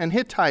 Sidonian, and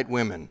Hittite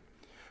women,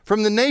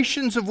 from the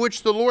nations of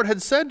which the Lord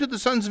had said to the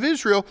sons of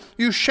Israel,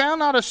 you shall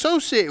not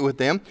associate with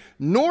them,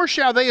 nor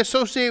shall they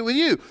associate with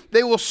you.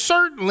 They will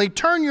certainly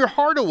turn your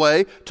heart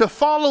away to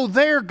follow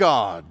their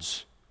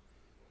gods.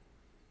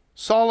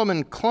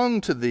 Solomon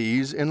clung to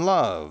these in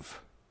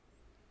love.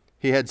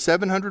 He had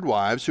 700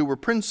 wives who were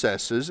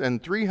princesses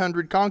and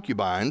 300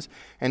 concubines,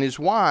 and his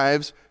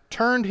wives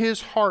turned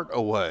his heart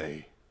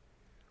away.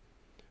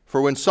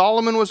 For when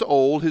Solomon was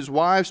old, his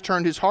wives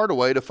turned his heart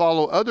away to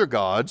follow other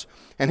gods,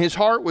 and his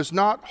heart was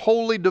not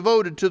wholly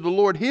devoted to the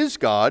Lord his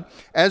God,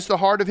 as the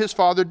heart of his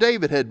father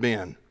David had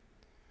been.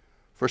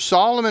 For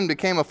Solomon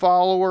became a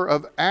follower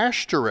of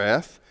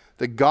Ashtoreth,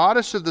 the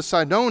goddess of the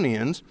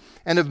Sidonians,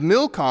 and of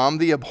Milcom,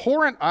 the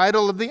abhorrent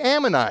idol of the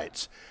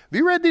Ammonites. Have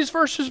you read these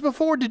verses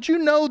before? Did you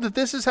know that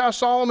this is how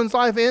Solomon's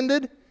life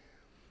ended?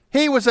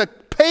 He was a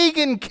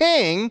pagan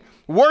king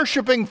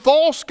worshiping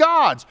false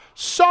gods.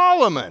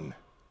 Solomon.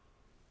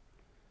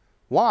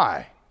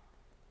 Why?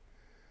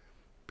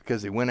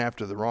 Because he went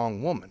after the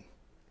wrong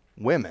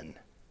women.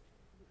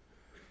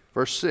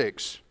 Verse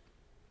 6.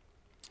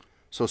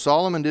 So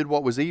Solomon did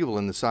what was evil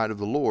in the sight of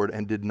the Lord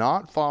and did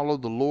not follow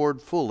the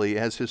Lord fully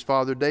as his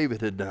father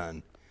David had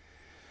done.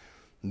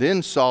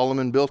 Then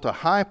Solomon built a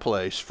high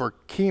place for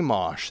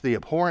Chemosh, the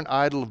abhorrent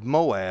idol of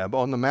Moab,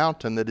 on the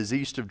mountain that is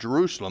east of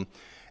Jerusalem,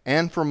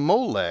 and for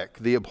Molech,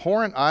 the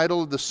abhorrent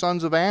idol of the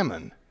sons of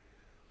Ammon.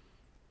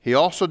 He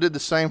also did the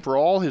same for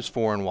all his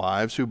foreign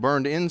wives who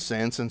burned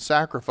incense and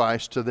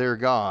sacrificed to their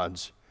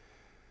gods.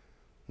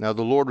 Now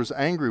the Lord was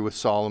angry with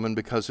Solomon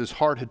because his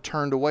heart had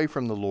turned away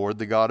from the Lord,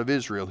 the God of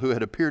Israel, who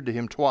had appeared to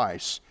him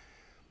twice,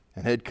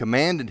 and had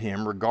commanded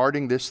him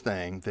regarding this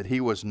thing that he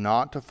was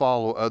not to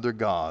follow other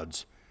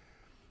gods,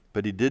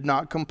 but he did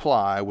not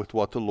comply with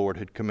what the Lord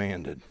had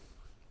commanded.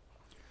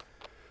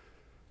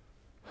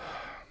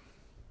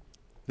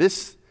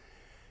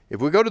 If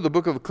we go to the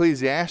book of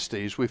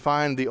Ecclesiastes, we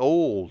find the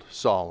old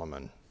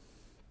Solomon,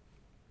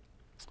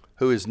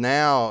 who is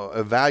now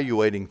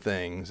evaluating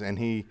things,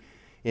 and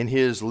in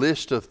his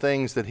list of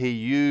things that he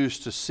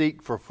used to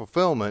seek for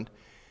fulfillment,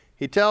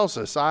 he tells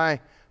us, I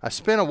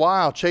spent a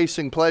while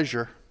chasing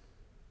pleasure.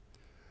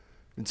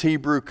 It's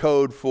Hebrew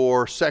code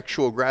for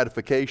sexual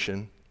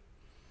gratification.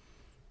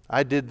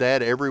 I did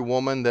that. Every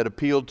woman that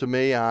appealed to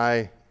me,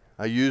 I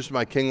used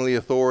my kingly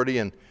authority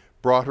and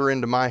brought her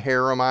into my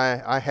harem.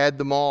 I had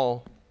them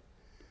all,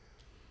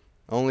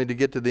 only to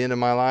get to the end of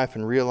my life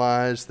and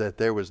realize that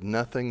there was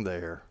nothing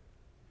there.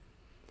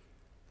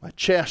 My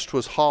chest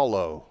was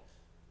hollow.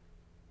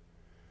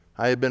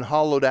 I had been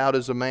hollowed out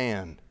as a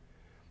man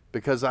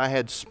because I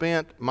had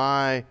spent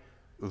my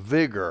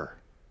vigor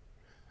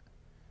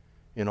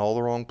in all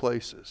the wrong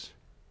places.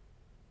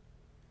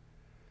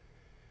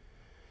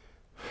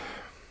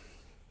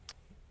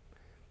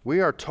 We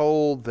are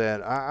told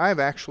that I've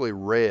actually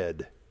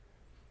read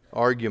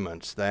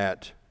arguments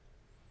that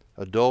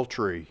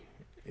adultery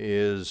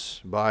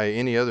is, by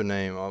any other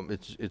name,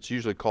 it's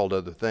usually called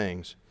other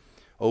things,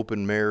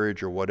 open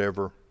marriage or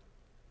whatever.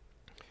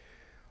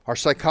 Our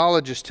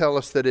psychologists tell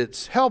us that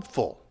it's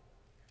helpful.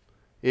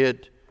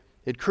 It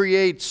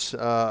creates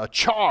a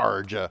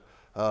charge, a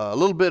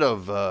little bit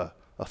of a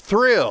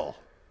thrill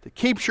that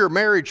keeps your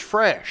marriage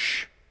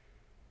fresh.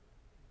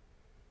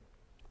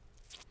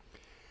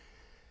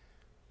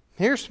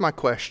 Here's my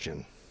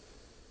question.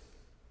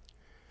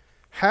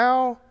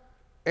 How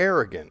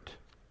arrogant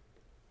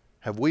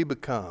have we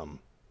become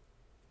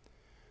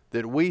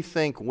that we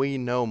think we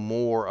know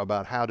more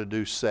about how to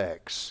do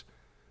sex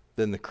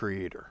than the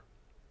Creator?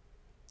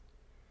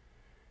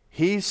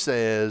 He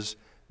says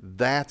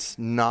that's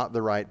not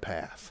the right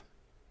path.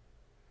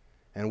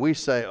 And we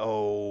say,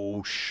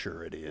 oh,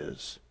 sure it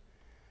is.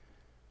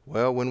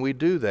 Well, when we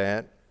do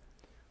that,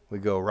 we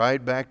go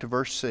right back to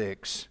verse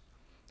 6.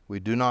 We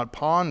do not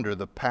ponder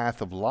the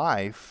path of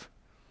life,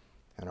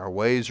 and our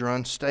ways are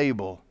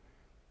unstable,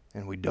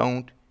 and we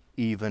don't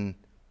even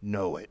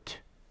know it.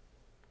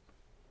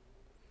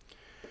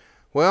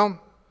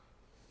 Well,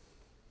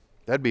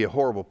 that'd be a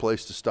horrible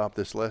place to stop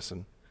this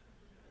lesson.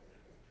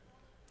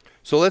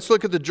 So let's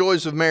look at the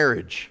joys of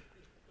marriage.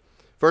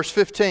 Verse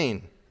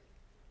 15.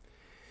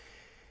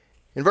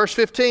 In verse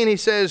 15 he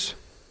says,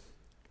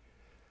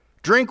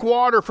 drink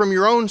water from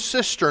your own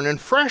cistern and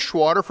fresh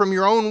water from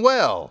your own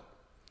well.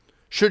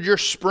 Should your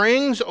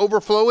springs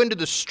overflow into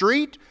the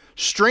street,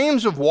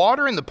 streams of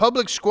water in the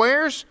public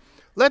squares?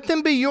 Let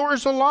them be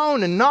yours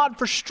alone and not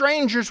for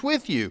strangers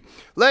with you.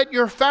 Let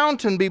your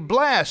fountain be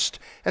blessed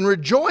and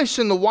rejoice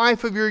in the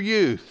wife of your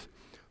youth.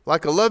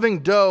 Like a loving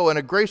doe and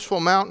a graceful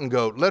mountain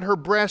goat, let her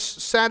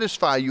breasts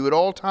satisfy you at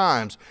all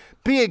times.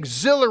 Be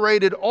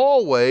exhilarated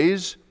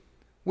always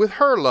with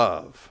her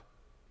love.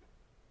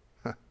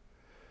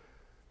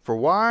 For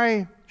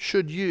why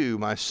should you,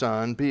 my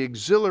son, be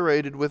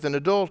exhilarated with an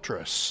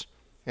adulteress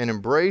and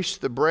embrace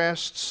the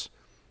breasts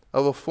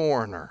of a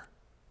foreigner?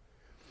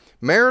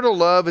 Marital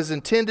love is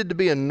intended to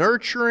be a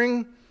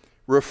nurturing,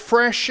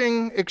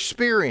 refreshing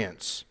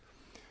experience.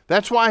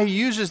 That's why he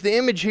uses the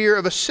image here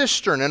of a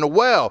cistern and a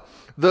well.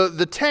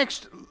 The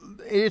text,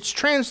 it's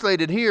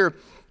translated here,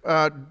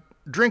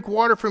 drink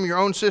water from your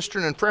own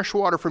cistern and fresh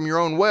water from your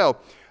own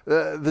well.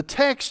 The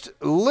text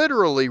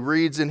literally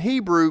reads in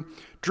Hebrew,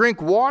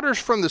 drink waters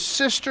from the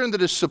cistern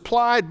that is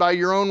supplied by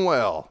your own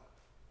well.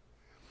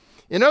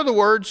 In other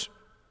words,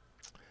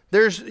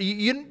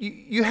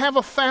 you have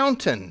a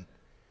fountain.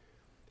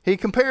 He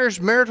compares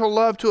marital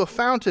love to a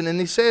fountain, and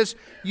he says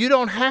you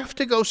don't have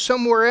to go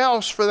somewhere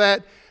else for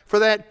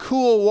that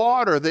cool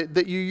water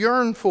that you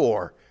yearn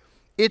for.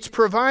 It's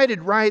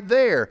provided right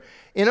there.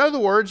 In other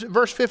words,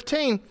 verse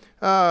 15,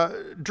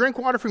 drink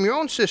water from your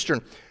own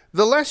cistern.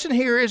 The lesson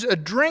here is a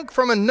drink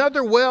from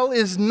another well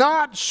is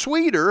not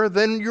sweeter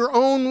than your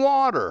own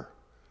water.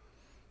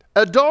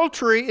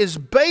 Adultery is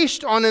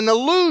based on an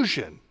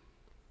illusion.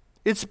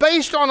 It's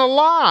based on a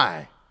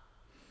lie.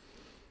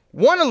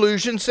 One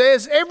illusion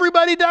says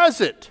everybody does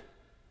it.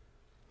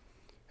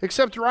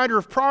 Except the writer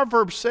of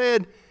Proverbs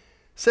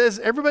says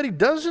everybody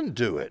doesn't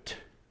do it.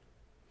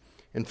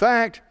 In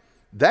fact,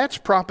 that's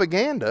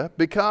propaganda,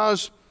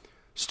 because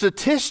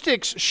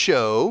statistics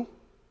show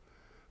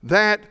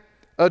that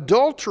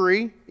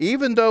adultery,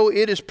 even though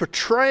it is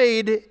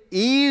portrayed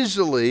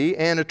easily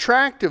and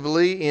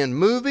attractively in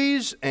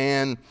movies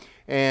and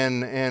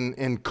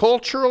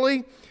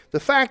culturally, the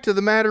fact of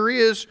the matter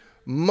is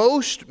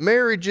most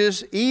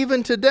marriages,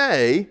 even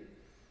today,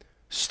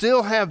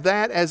 still have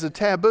that as a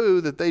taboo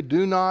that they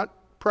do not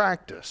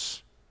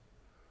practice.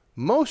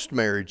 Most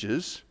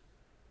marriages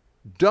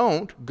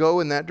don't go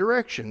in that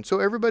direction. So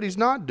everybody's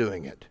not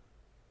doing it.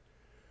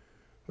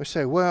 We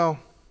say, well,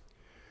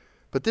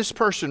 but this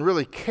person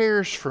really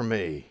cares for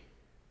me.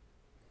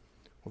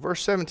 Well,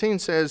 verse 17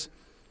 says,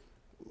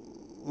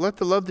 let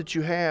the love that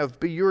you have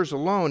be yours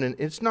alone, and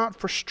it's not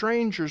for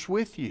strangers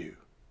with you.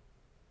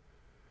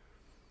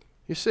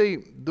 You see,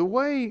 the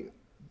way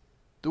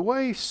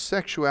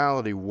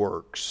sexuality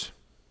works,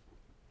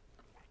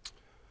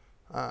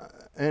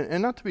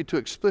 and not to be too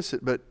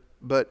explicit,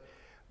 but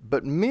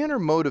men are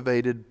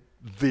motivated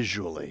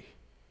visually,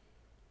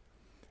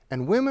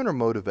 and women are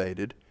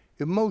motivated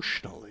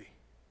emotionally,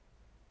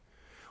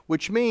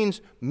 which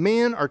means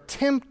men are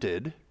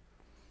tempted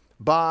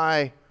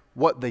by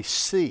what they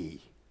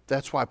see.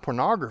 That's why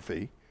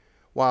pornography,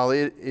 while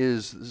it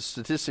is,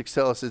 statistics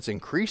tell us it's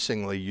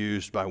increasingly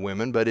used by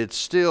women, but it's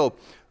still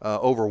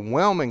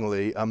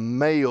overwhelmingly a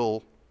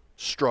male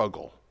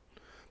struggle,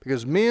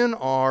 because men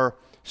are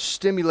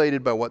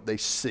stimulated by what they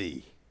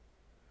see.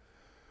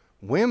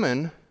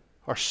 Women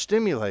are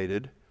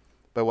stimulated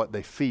by what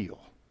they feel.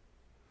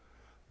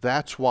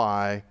 That's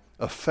why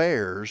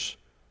affairs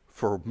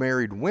for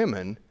married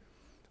women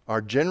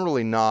are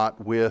generally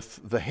not with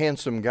the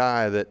handsome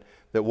guy that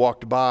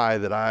walked by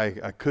that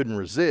I couldn't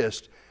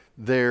resist.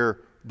 They're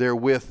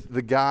with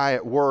the guy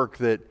at work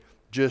that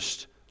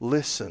just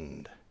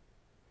listened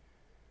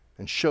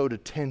and showed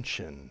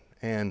attention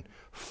and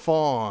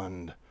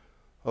fawned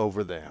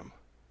over them.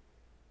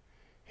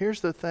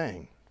 Here's the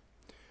thing.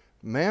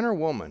 Man or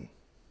woman,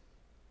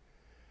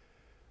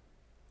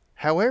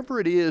 however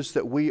it is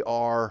that we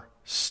are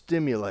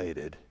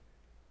stimulated,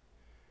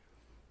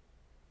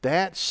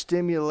 that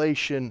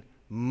stimulation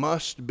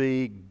must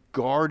be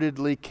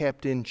guardedly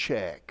kept in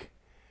check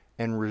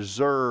and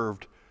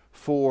reserved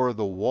for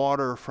the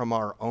water from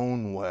our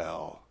own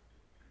well.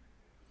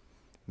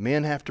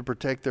 Men have to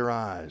protect their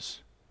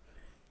eyes.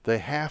 They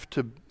have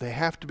to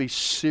be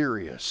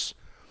serious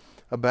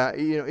about,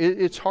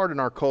 it's hard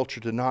in our culture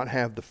to not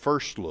have the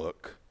first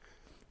look,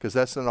 because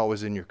that's not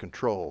always in your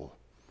control.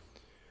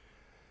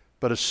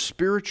 But a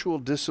spiritual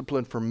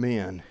discipline for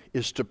men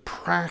is to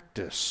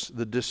practice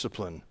the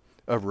discipline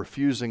of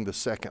refusing the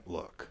second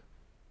look.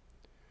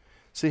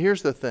 See,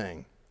 here's the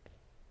thing.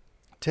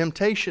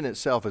 Temptation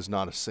itself is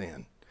not a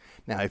sin.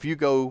 Now, if you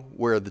go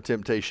where the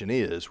temptation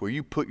is, where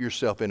you put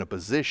yourself in a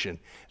position,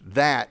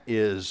 that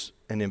is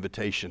an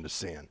invitation to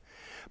sin.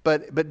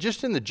 But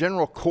just in the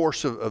general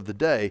course of the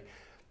day,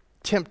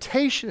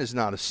 temptation is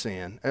not a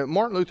sin.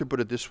 Martin Luther put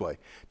it this way.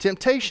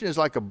 Temptation is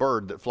like a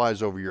bird that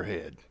flies over your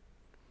head.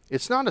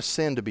 It's not a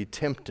sin to be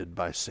tempted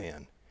by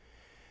sin.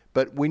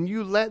 But when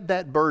you let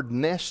that bird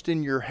nest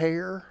in your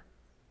hair,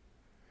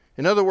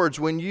 in other words,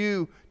 when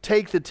you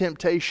take the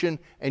temptation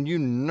and you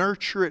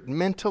nurture it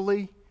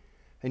mentally,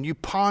 and you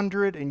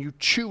ponder it and you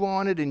chew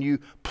on it and you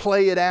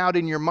play it out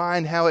in your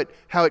mind how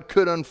it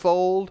could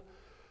unfold,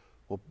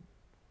 well,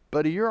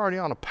 buddy, you're already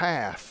on a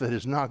path that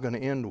is not going to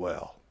end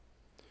well.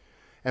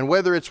 And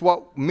whether it's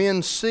what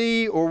men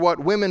see or what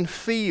women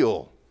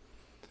feel,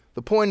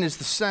 the point is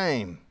the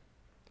same.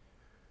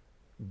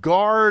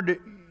 Guard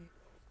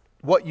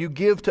what you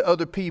give to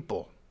other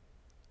people,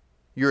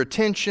 your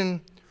attention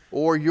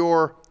or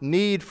your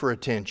need for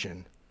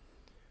attention,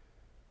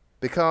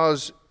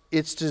 because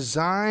it's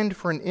designed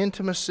for an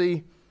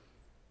intimacy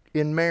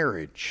in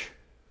marriage.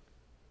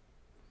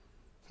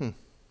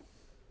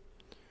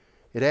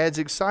 It adds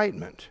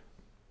excitement.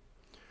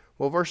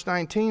 Well, verse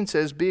 19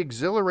 says, be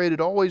exhilarated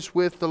always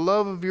with the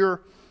love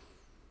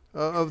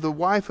of the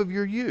wife of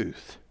your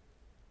youth.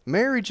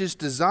 Marriage is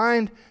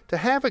designed to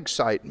have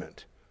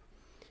excitement.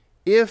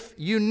 If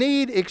you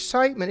need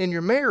excitement in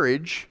your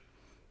marriage,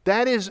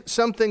 that is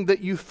something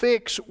that you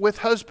fix with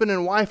husband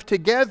and wife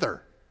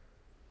together.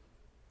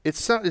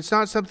 It's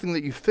not something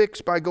that you fix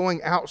by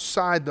going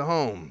outside the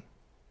home.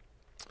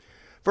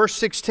 Verse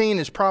 16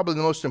 is probably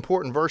the most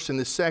important verse in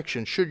this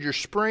section. Should your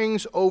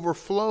springs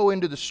overflow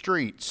into the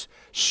streets,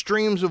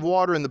 streams of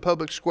water in the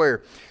public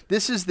square.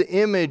 This is the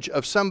image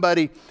of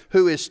somebody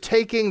who is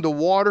taking the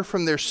water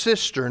from their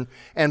cistern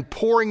and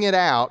pouring it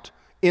out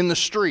in the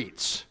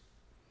streets.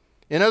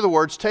 In other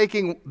words,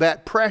 taking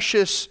that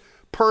precious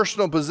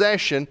personal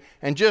possession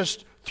and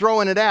just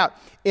throwing it out.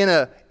 In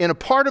a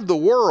part of the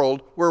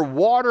world where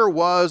water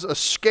was a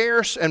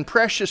scarce and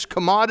precious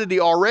commodity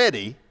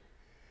already,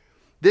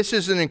 this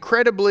is an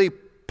incredibly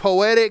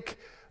poetic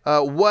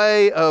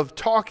way of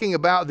talking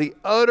about the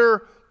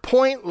utter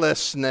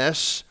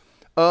pointlessness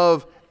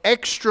of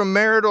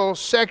extramarital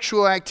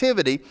sexual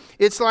activity.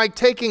 It's like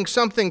taking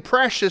something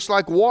precious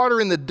like water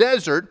in the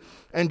desert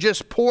and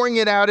just pouring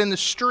it out in the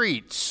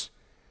streets.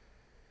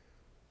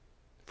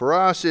 For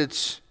us,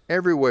 it's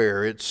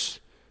everywhere. It's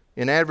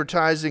in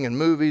advertising and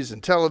movies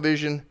and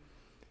television.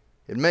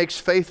 It makes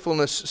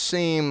faithfulness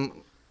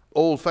seem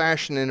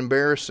old-fashioned and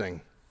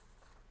embarrassing.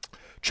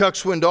 Chuck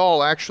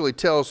Swindoll actually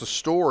tells a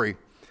story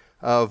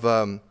of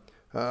a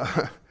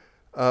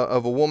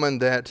woman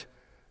that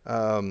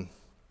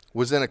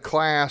was in a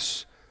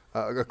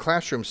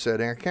classroom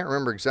setting. I can't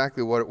remember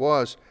exactly what it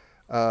was.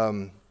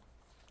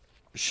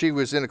 she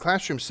was in a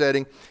classroom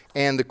setting,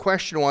 and the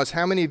question was,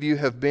 how many of you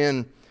have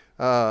been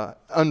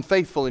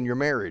unfaithful in your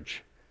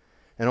marriage?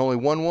 And only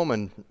one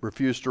woman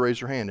refused to raise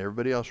her hand.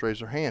 Everybody else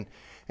raised their hand.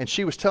 And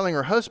she was telling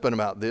her husband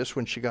about this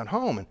when she got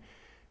home.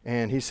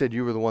 And he said,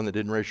 you were the one that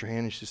didn't raise your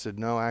hand? And she said,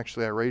 no,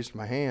 actually I raised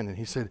my hand. And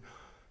he said,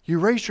 you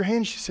raised your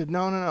hand? She said,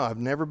 no, I've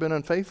never been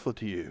unfaithful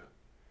to you.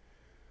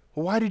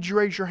 Well, why did you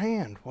raise your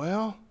hand?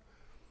 Well,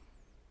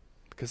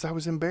 because I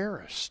was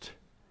embarrassed.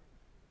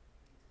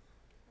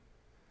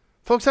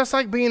 Folks, that's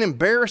like being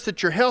embarrassed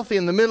that you're healthy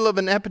in the middle of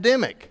an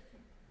epidemic.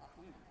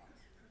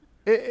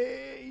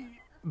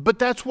 But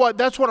that's what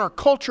our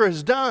culture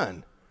has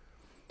done.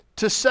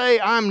 To say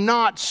I'm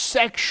not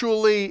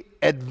sexually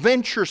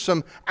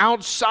adventuresome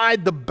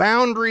outside the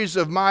boundaries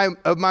of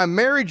my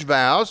marriage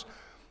vows,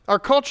 our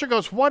culture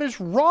goes, what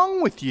is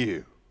wrong with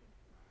you?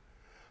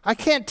 I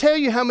can't tell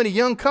you how many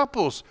young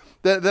couples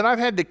that I've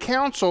had to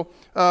counsel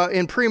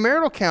in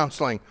premarital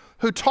counseling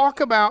who talk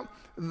about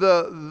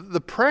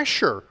the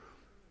pressure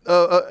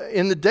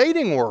in the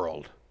dating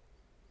world.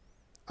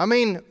 I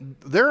mean,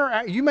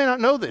 you may not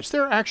know this.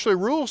 There are actually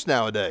rules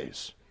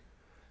nowadays.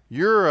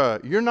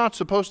 You're not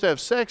supposed to have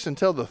sex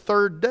until the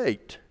third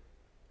date.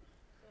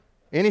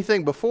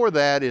 Anything before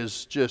that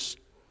is just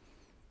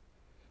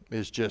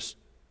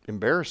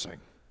embarrassing.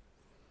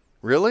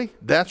 Really?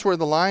 That's where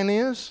the line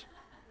is?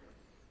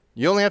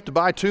 You only have to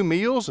buy 2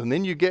 meals and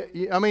then you get,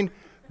 I mean,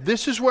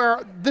 this is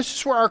where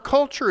our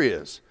culture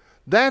is.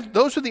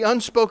 Those are the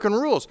unspoken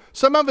rules.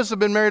 Some of us have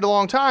been married a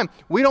long time.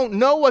 We don't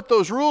know what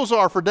those rules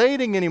are for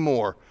dating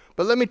anymore.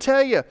 But let me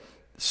tell you,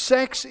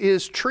 sex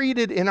is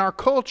treated in our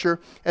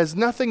culture as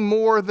nothing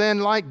more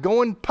than like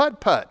going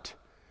putt-putt.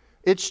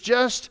 It's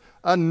just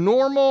a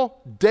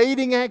normal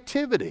dating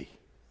activity.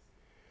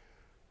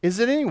 Is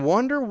it any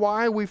wonder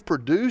why we've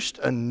produced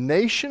a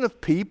nation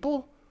of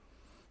people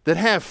that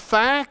have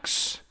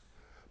facts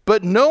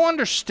but no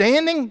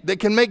understanding that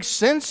can make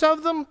sense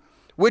of them?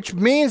 Which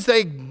means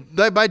they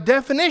by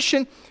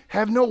definition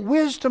have no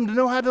wisdom to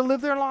know how to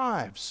live their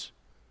lives.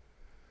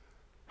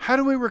 How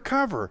do we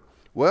recover?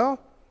 Well,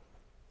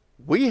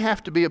 we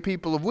have to be a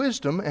people of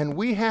wisdom, and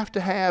we have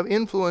to have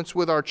influence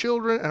with our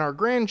children and our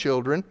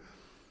grandchildren,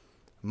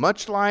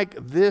 much like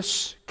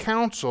this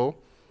counsel,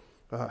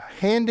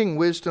 handing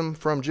wisdom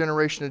from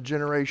generation to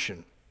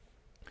generation.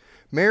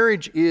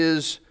 Marriage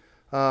is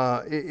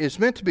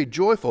meant to be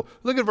joyful.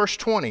 Look at verse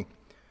 20.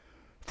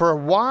 For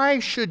why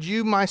should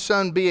you, my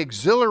son, be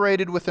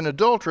exhilarated with an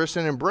adulteress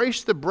and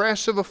embrace the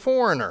breasts of a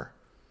foreigner?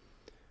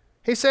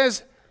 He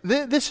says,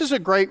 this is a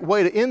great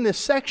way to end this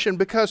section,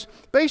 because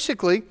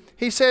basically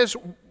he says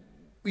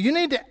you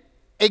need to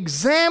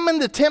examine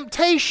the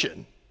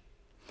temptation.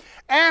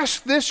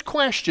 Ask this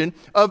question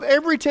of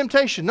every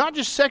temptation, not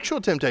just sexual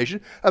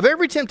temptation, of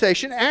every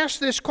temptation, ask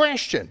this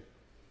question.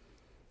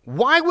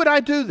 Why would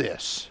I do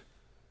this?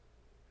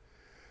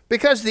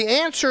 Because the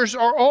answers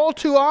are all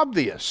too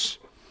obvious.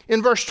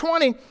 In verse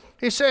 20,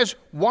 he says,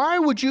 why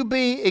would you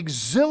be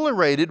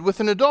exhilarated with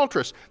an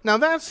adulteress? Now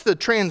that's the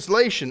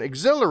translation,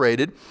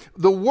 exhilarated.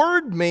 The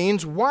word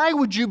means, why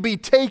would you be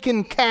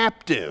taken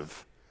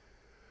captive?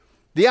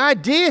 The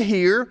idea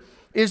here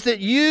is that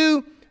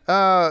you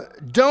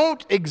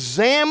don't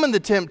examine the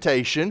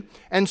temptation,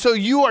 and so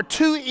you are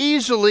too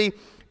easily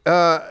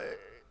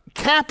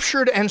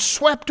captured and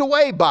swept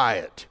away by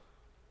it.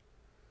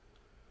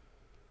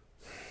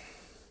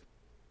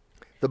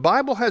 The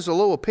Bible has a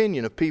low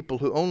opinion of people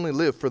who only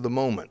live for the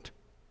moment.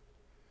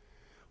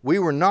 We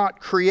were not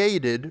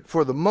created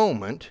for the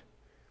moment.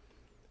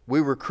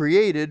 We were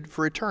created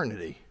for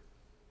eternity.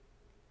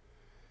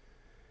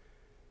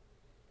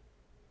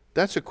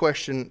 That's a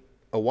question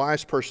a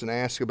wise person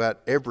asks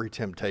about every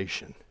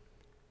temptation.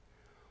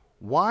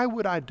 Why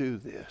would I do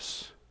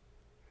this?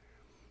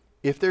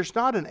 If there's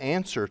not an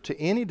answer to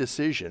any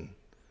decision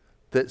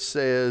that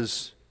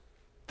says,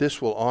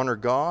 this will honor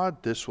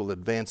God, this will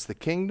advance the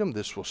kingdom,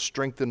 this will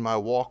strengthen my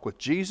walk with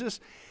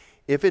Jesus.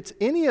 If it's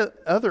any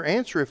other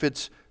answer, if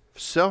it's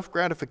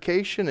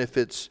self-gratification, if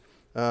it's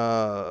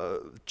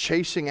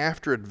chasing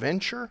after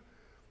adventure,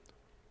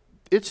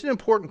 it's an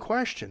important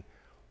question.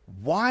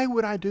 Why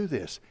would I do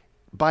this?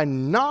 By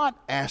not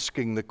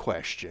asking the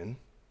question,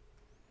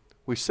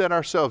 we set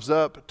ourselves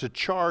up to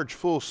charge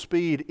full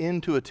speed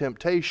into a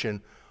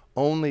temptation,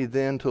 only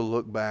then to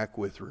look back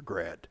with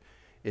regret.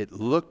 It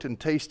looked and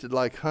tasted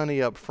like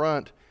honey up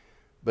front,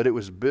 but it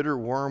was bitter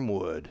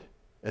wormwood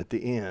at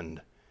the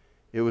end.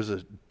 It was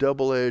a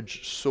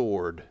double-edged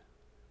sword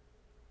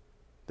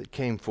that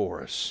came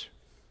for us.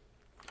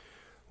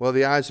 Well,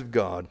 the eyes of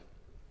God.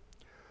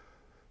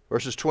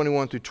 Verses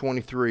 21 through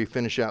 23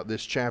 finish out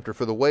this chapter.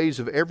 For the ways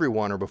of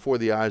everyone are before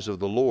the eyes of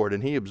the Lord,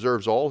 and he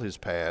observes all his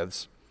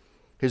paths.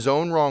 His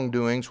own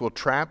wrongdoings will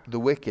trap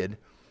the wicked,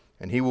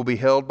 and he will be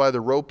held by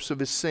the ropes of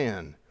his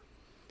sin.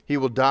 He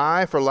will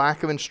die for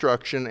lack of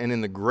instruction, and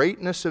in the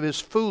greatness of his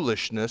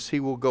foolishness he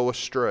will go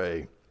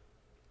astray.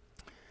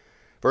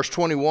 Verse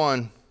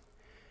 21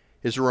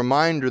 is a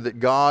reminder that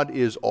God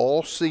is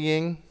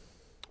all-seeing,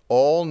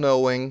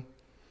 all-knowing,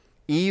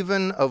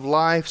 even of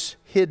life's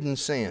hidden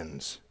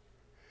sins.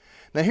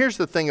 Now here's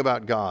the thing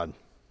about God.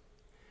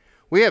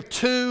 We have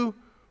two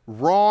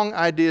wrong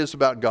ideas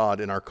about God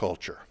in our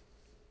culture.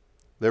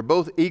 They're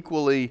both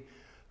equally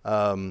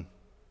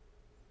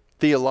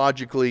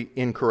theologically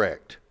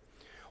incorrect.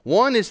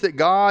 One is that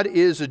God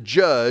is a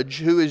judge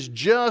who is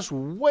just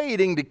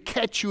waiting to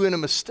catch you in a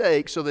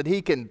mistake so that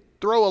he can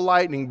throw a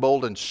lightning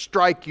bolt and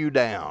strike you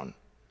down.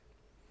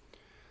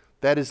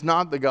 That is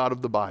not the God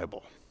of the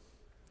Bible.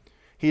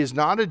 He is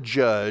not a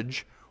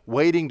judge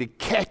waiting to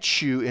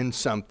catch you in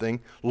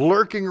something,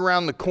 lurking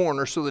around the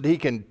corner so that he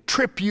can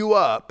trip you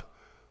up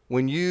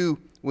when you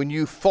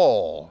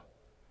fall.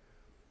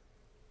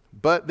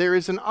 But there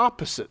is an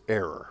opposite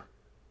error.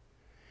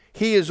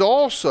 He is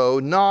also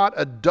not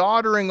a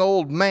doddering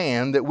old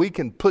man that we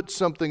can put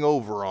something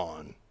over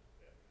on.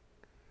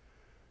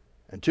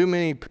 And too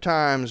many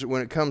times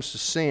when it comes to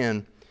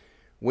sin,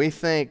 we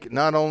think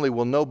not only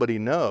will nobody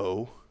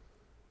know,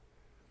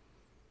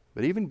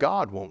 but even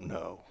God won't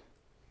know.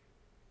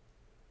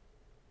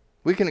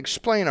 We can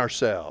explain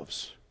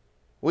ourselves.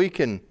 We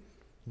can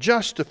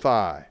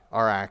justify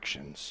our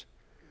actions.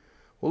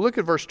 Well, look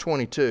at verse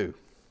 22.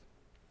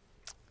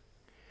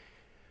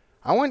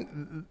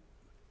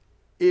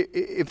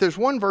 If there's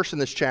one verse in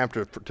this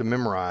chapter to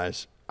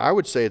memorize, I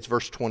would say it's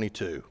verse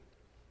 22.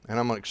 And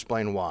I'm going to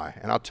explain why.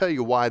 And I'll tell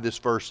you why this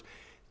verse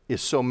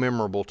is so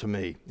memorable to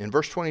me. In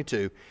verse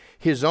 22,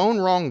 his own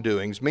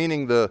wrongdoings,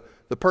 meaning the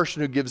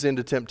person who gives in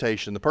to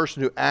temptation, the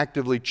person who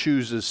actively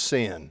chooses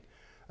sin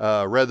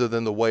rather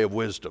than the way of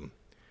wisdom.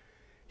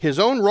 His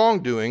own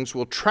wrongdoings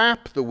will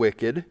trap the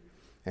wicked,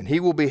 and he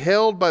will be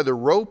held by the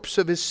ropes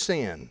of his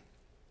sin.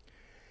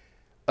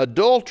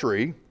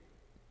 Adultery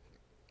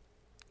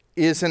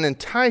is an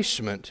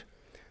enticement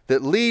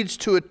that leads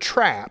to a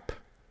trap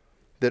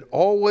that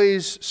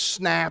always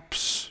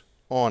snaps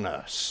on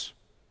us.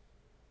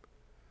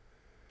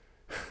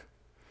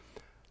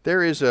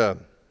 There is a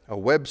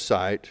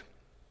website,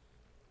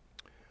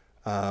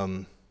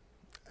 I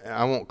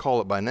won't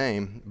call it by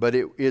name, but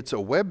it's a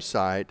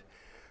website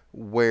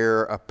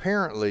where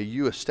apparently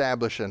you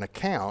establish an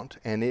account,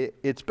 and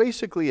it's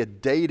basically a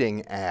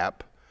dating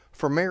app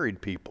for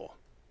married people.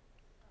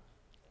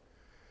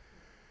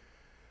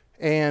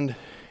 And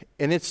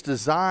it's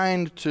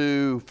designed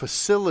to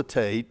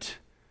facilitate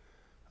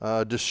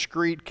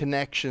discrete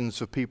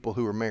connections of people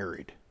who are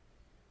married.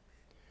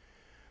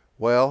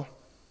 Well,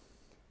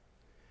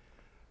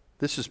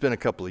 this has been a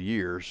couple of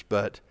years,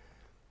 but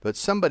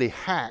somebody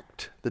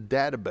hacked the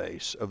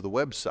database of the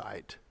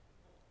website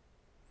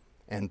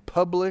and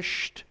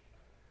published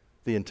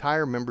the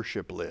entire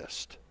membership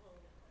list.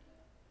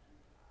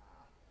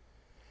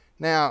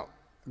 Now,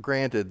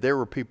 granted, there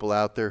were people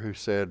out there who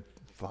said,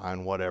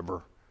 fine,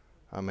 whatever.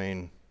 I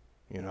mean,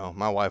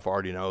 my wife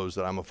already knows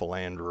that I'm a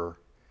philanderer.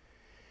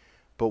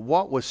 But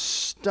what was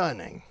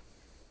stunning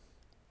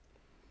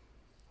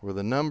were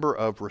the number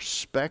of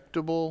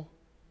respectable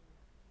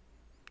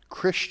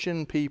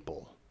Christian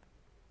people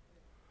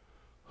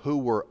who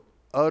were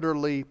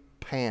utterly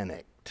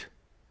panicked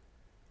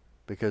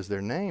because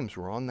their names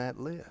were on that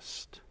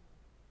list.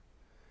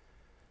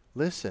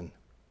 Listen,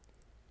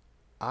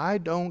 I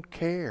don't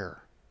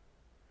care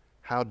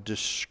how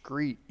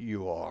discreet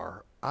you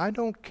are. I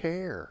don't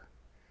care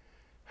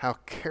how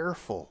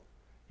careful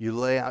you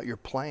lay out your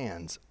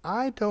plans.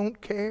 I don't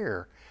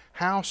care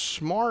how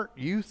smart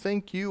you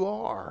think you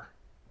are.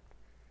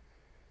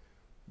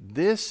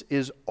 This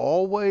is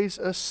always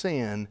a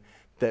sin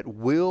that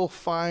will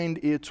find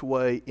its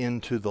way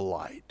into the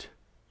light.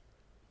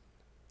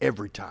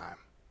 Every time.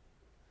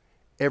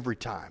 Every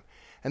time.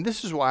 And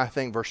this is why I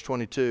think verse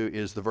 22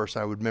 is the verse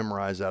I would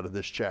memorize out of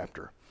this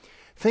chapter.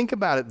 Think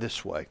about it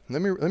this way.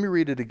 Let me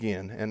read it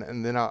again,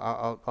 and then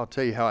I'll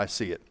tell you how I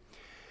see it.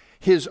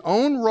 His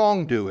own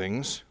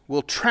wrongdoings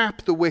will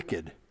trap the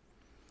wicked,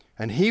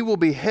 and he will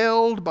be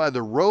held by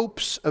the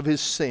ropes of his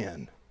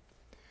sin.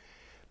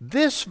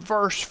 This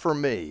verse for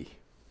me,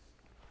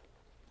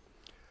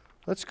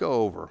 let's go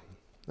over.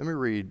 Let me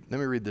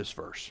read this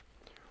verse.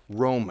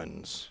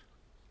 Romans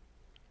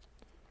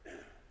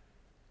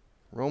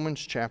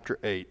chapter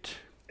 8,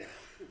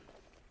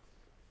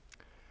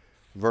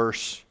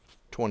 verse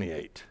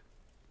 28.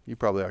 You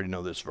probably already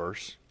know this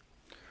verse.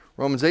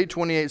 Romans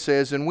 8:28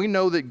 says, "And we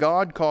know that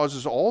God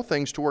causes all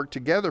things to work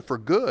together for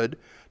good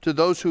to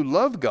those who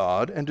love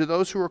God and to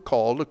those who are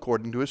called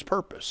according to his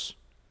purpose."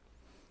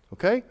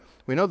 Okay?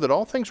 We know that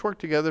all things work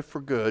together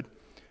for good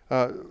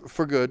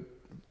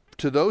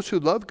to those who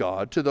love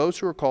God, to those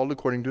who are called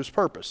according to his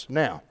purpose.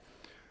 Now,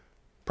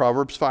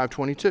 Proverbs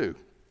 5:22.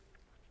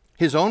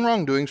 His own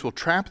wrongdoings will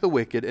trap the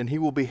wicked, and he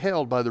will be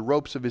held by the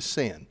ropes of his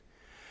sin.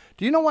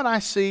 Do you know what I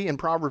see in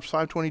Proverbs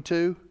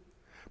 5:22?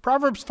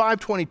 Proverbs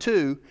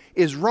 5:22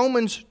 is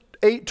Romans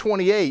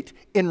 8:28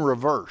 in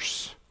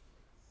reverse.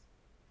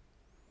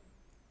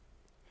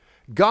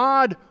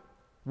 God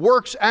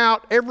works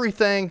out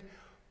everything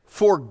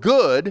for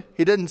good.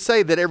 He doesn't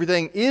say that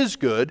everything is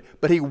good,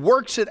 but he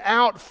works it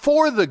out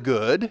for the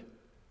good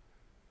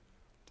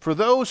for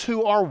those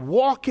who are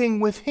walking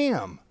with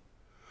him.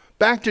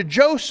 Back to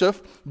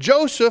Joseph.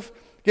 Joseph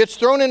gets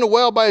thrown in a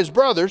well by his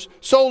brothers,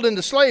 sold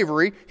into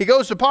slavery. He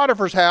goes to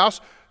Potiphar's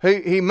house.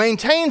 He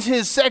maintains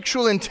his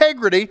sexual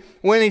integrity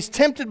when he's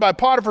tempted by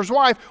Potiphar's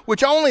wife,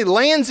 which only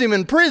lands him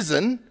in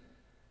prison.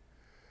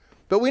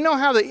 But we know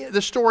how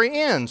the story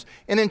ends.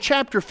 And in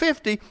chapter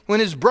 50, when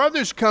his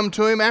brothers come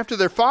to him after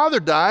their father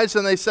dies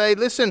and they say,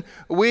 listen,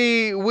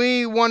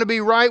 we want to be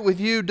right with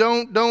you.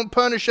 Don't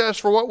punish us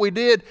for what we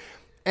did.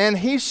 And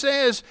he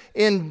says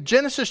in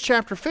Genesis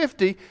chapter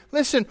 50,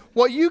 listen,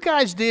 what you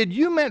guys did,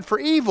 you meant for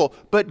evil,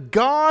 but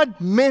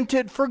God meant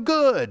it for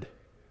good.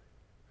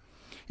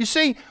 You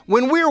see,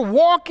 when we're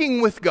walking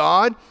with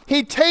God,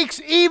 He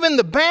takes even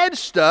the bad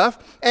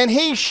stuff and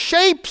He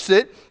shapes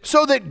it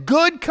so that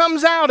good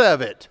comes out of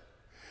it.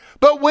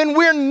 But when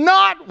we're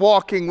not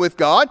walking with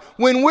God,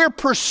 when we're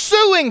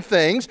pursuing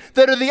things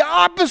that are the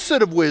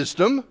opposite of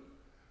wisdom,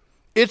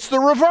 it's the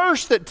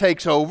reverse that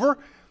takes over.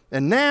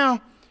 And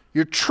now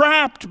you're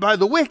trapped by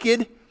the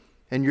wicked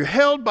and you're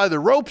held by the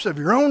ropes of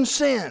your own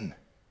sin.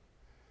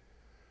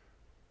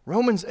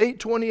 Romans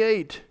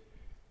 8:28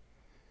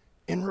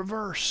 in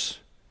reverse.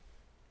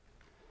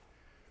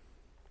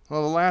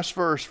 Well, the last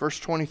verse, verse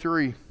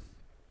 23.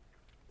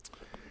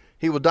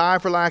 He will die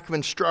for lack of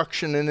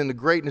instruction, and in the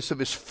greatness of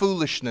his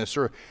foolishness,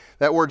 or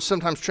that word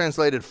sometimes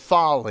translated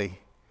folly.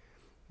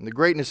 In the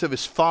greatness of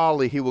his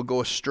folly, he will go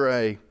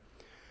astray.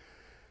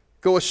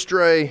 Go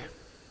astray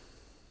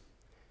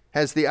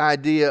has the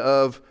idea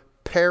of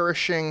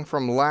perishing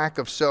from lack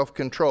of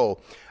self-control.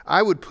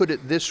 I would put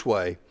it this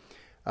way.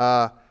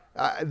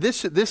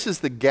 This is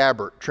the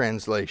Gabbert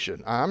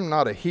translation. I'm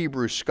not a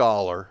Hebrew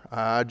scholar.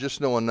 I just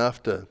know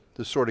enough to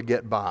sort of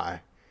get by.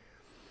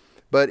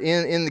 But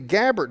in the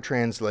Gabbert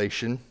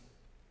translation,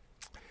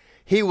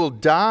 he will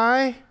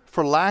die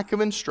for lack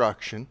of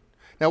instruction.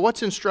 Now,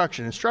 what's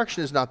instruction?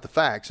 Instruction is not the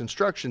facts.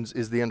 Instruction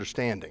is the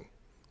understanding.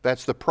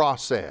 That's the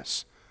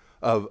process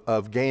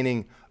of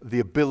gaining the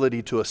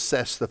ability to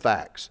assess the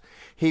facts.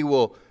 He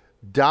will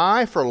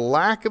die for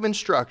lack of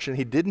instruction.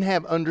 He didn't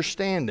have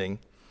understanding.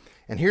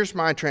 And here's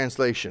my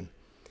translation.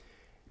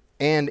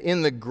 And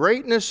in the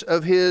greatness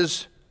of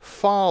his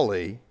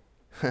folly,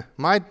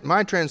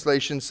 my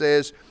translation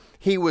says,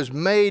 he was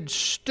made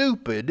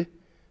stupid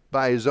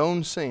by his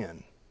own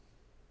sin.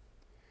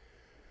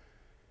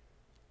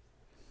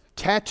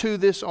 Tattoo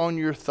this on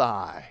your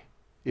thigh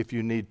if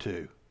you need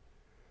to.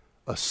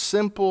 A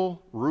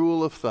simple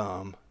rule of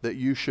thumb that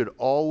you should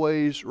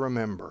always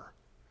remember.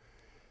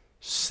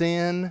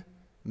 Sin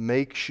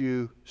makes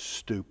you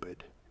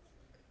stupid.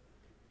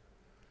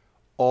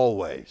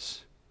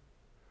 Always.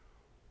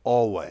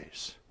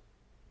 Always.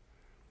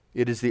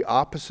 It is the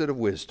opposite of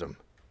wisdom.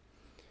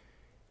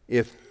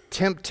 If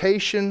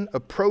temptation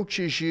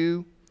approaches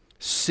you,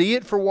 see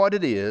it for what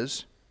it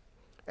is,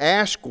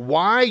 ask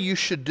why you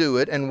should do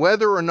it and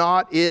whether or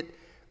not it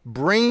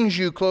brings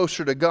you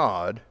closer to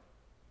God,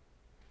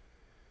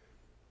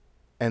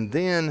 and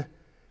then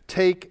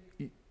take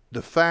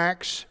the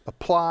facts,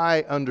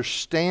 apply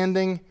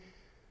understanding,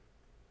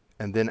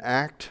 and then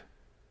act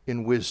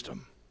in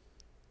wisdom.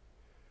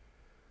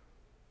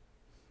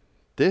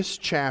 This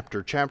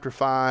chapter, chapter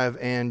 5,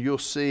 and you'll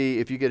see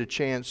if you get a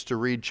chance to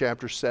read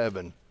chapter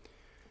 7,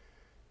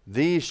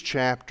 these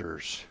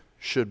chapters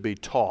should be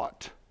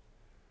taught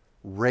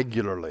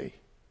regularly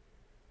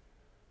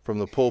from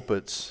the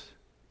pulpits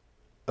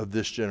of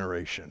this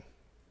generation,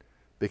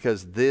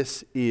 because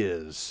this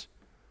is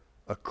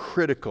a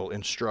critical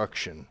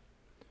instruction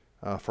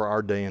for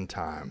our day and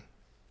time.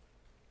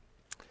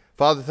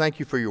 Father, thank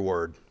you for your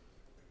word.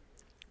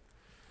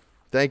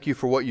 Thank you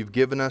for what you've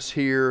given us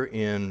here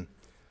in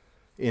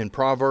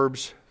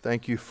Proverbs.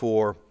 Thank you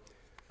for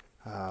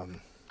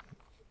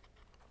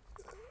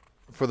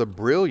the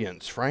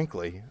brilliance,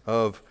 frankly,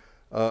 of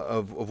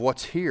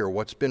what's here,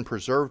 what's been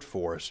preserved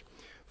for us.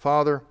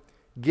 Father,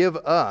 give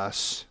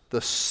us the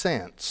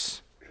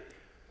sense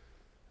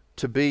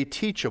to be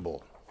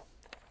teachable,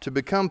 to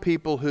become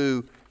people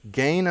who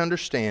gain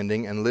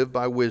understanding and live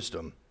by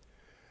wisdom,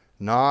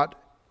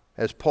 not,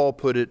 as Paul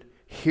put it,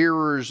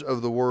 hearers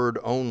of the word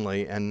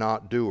only and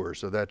not doers.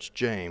 So that's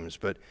James.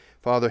 But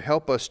Father,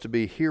 help us to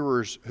be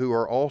hearers who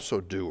are also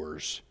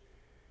doers.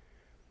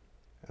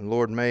 And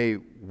Lord, may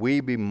we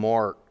be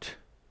marked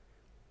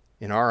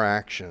in our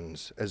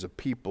actions as a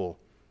people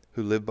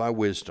who live by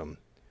wisdom,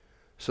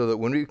 so that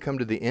when we come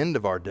to the end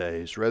of our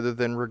days, rather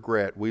than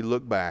regret, we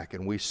look back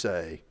and we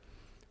say,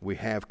 we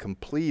have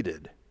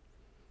completed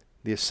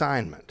the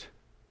assignment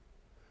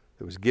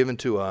that was given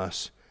to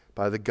us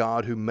by the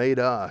God who made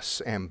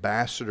us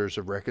ambassadors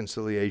of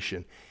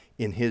reconciliation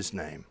in His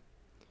name.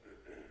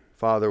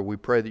 Father, we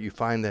pray that you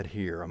find that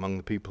here among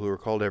the people who are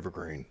called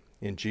Evergreen.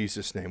 In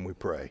Jesus' name we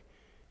pray.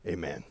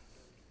 Amen.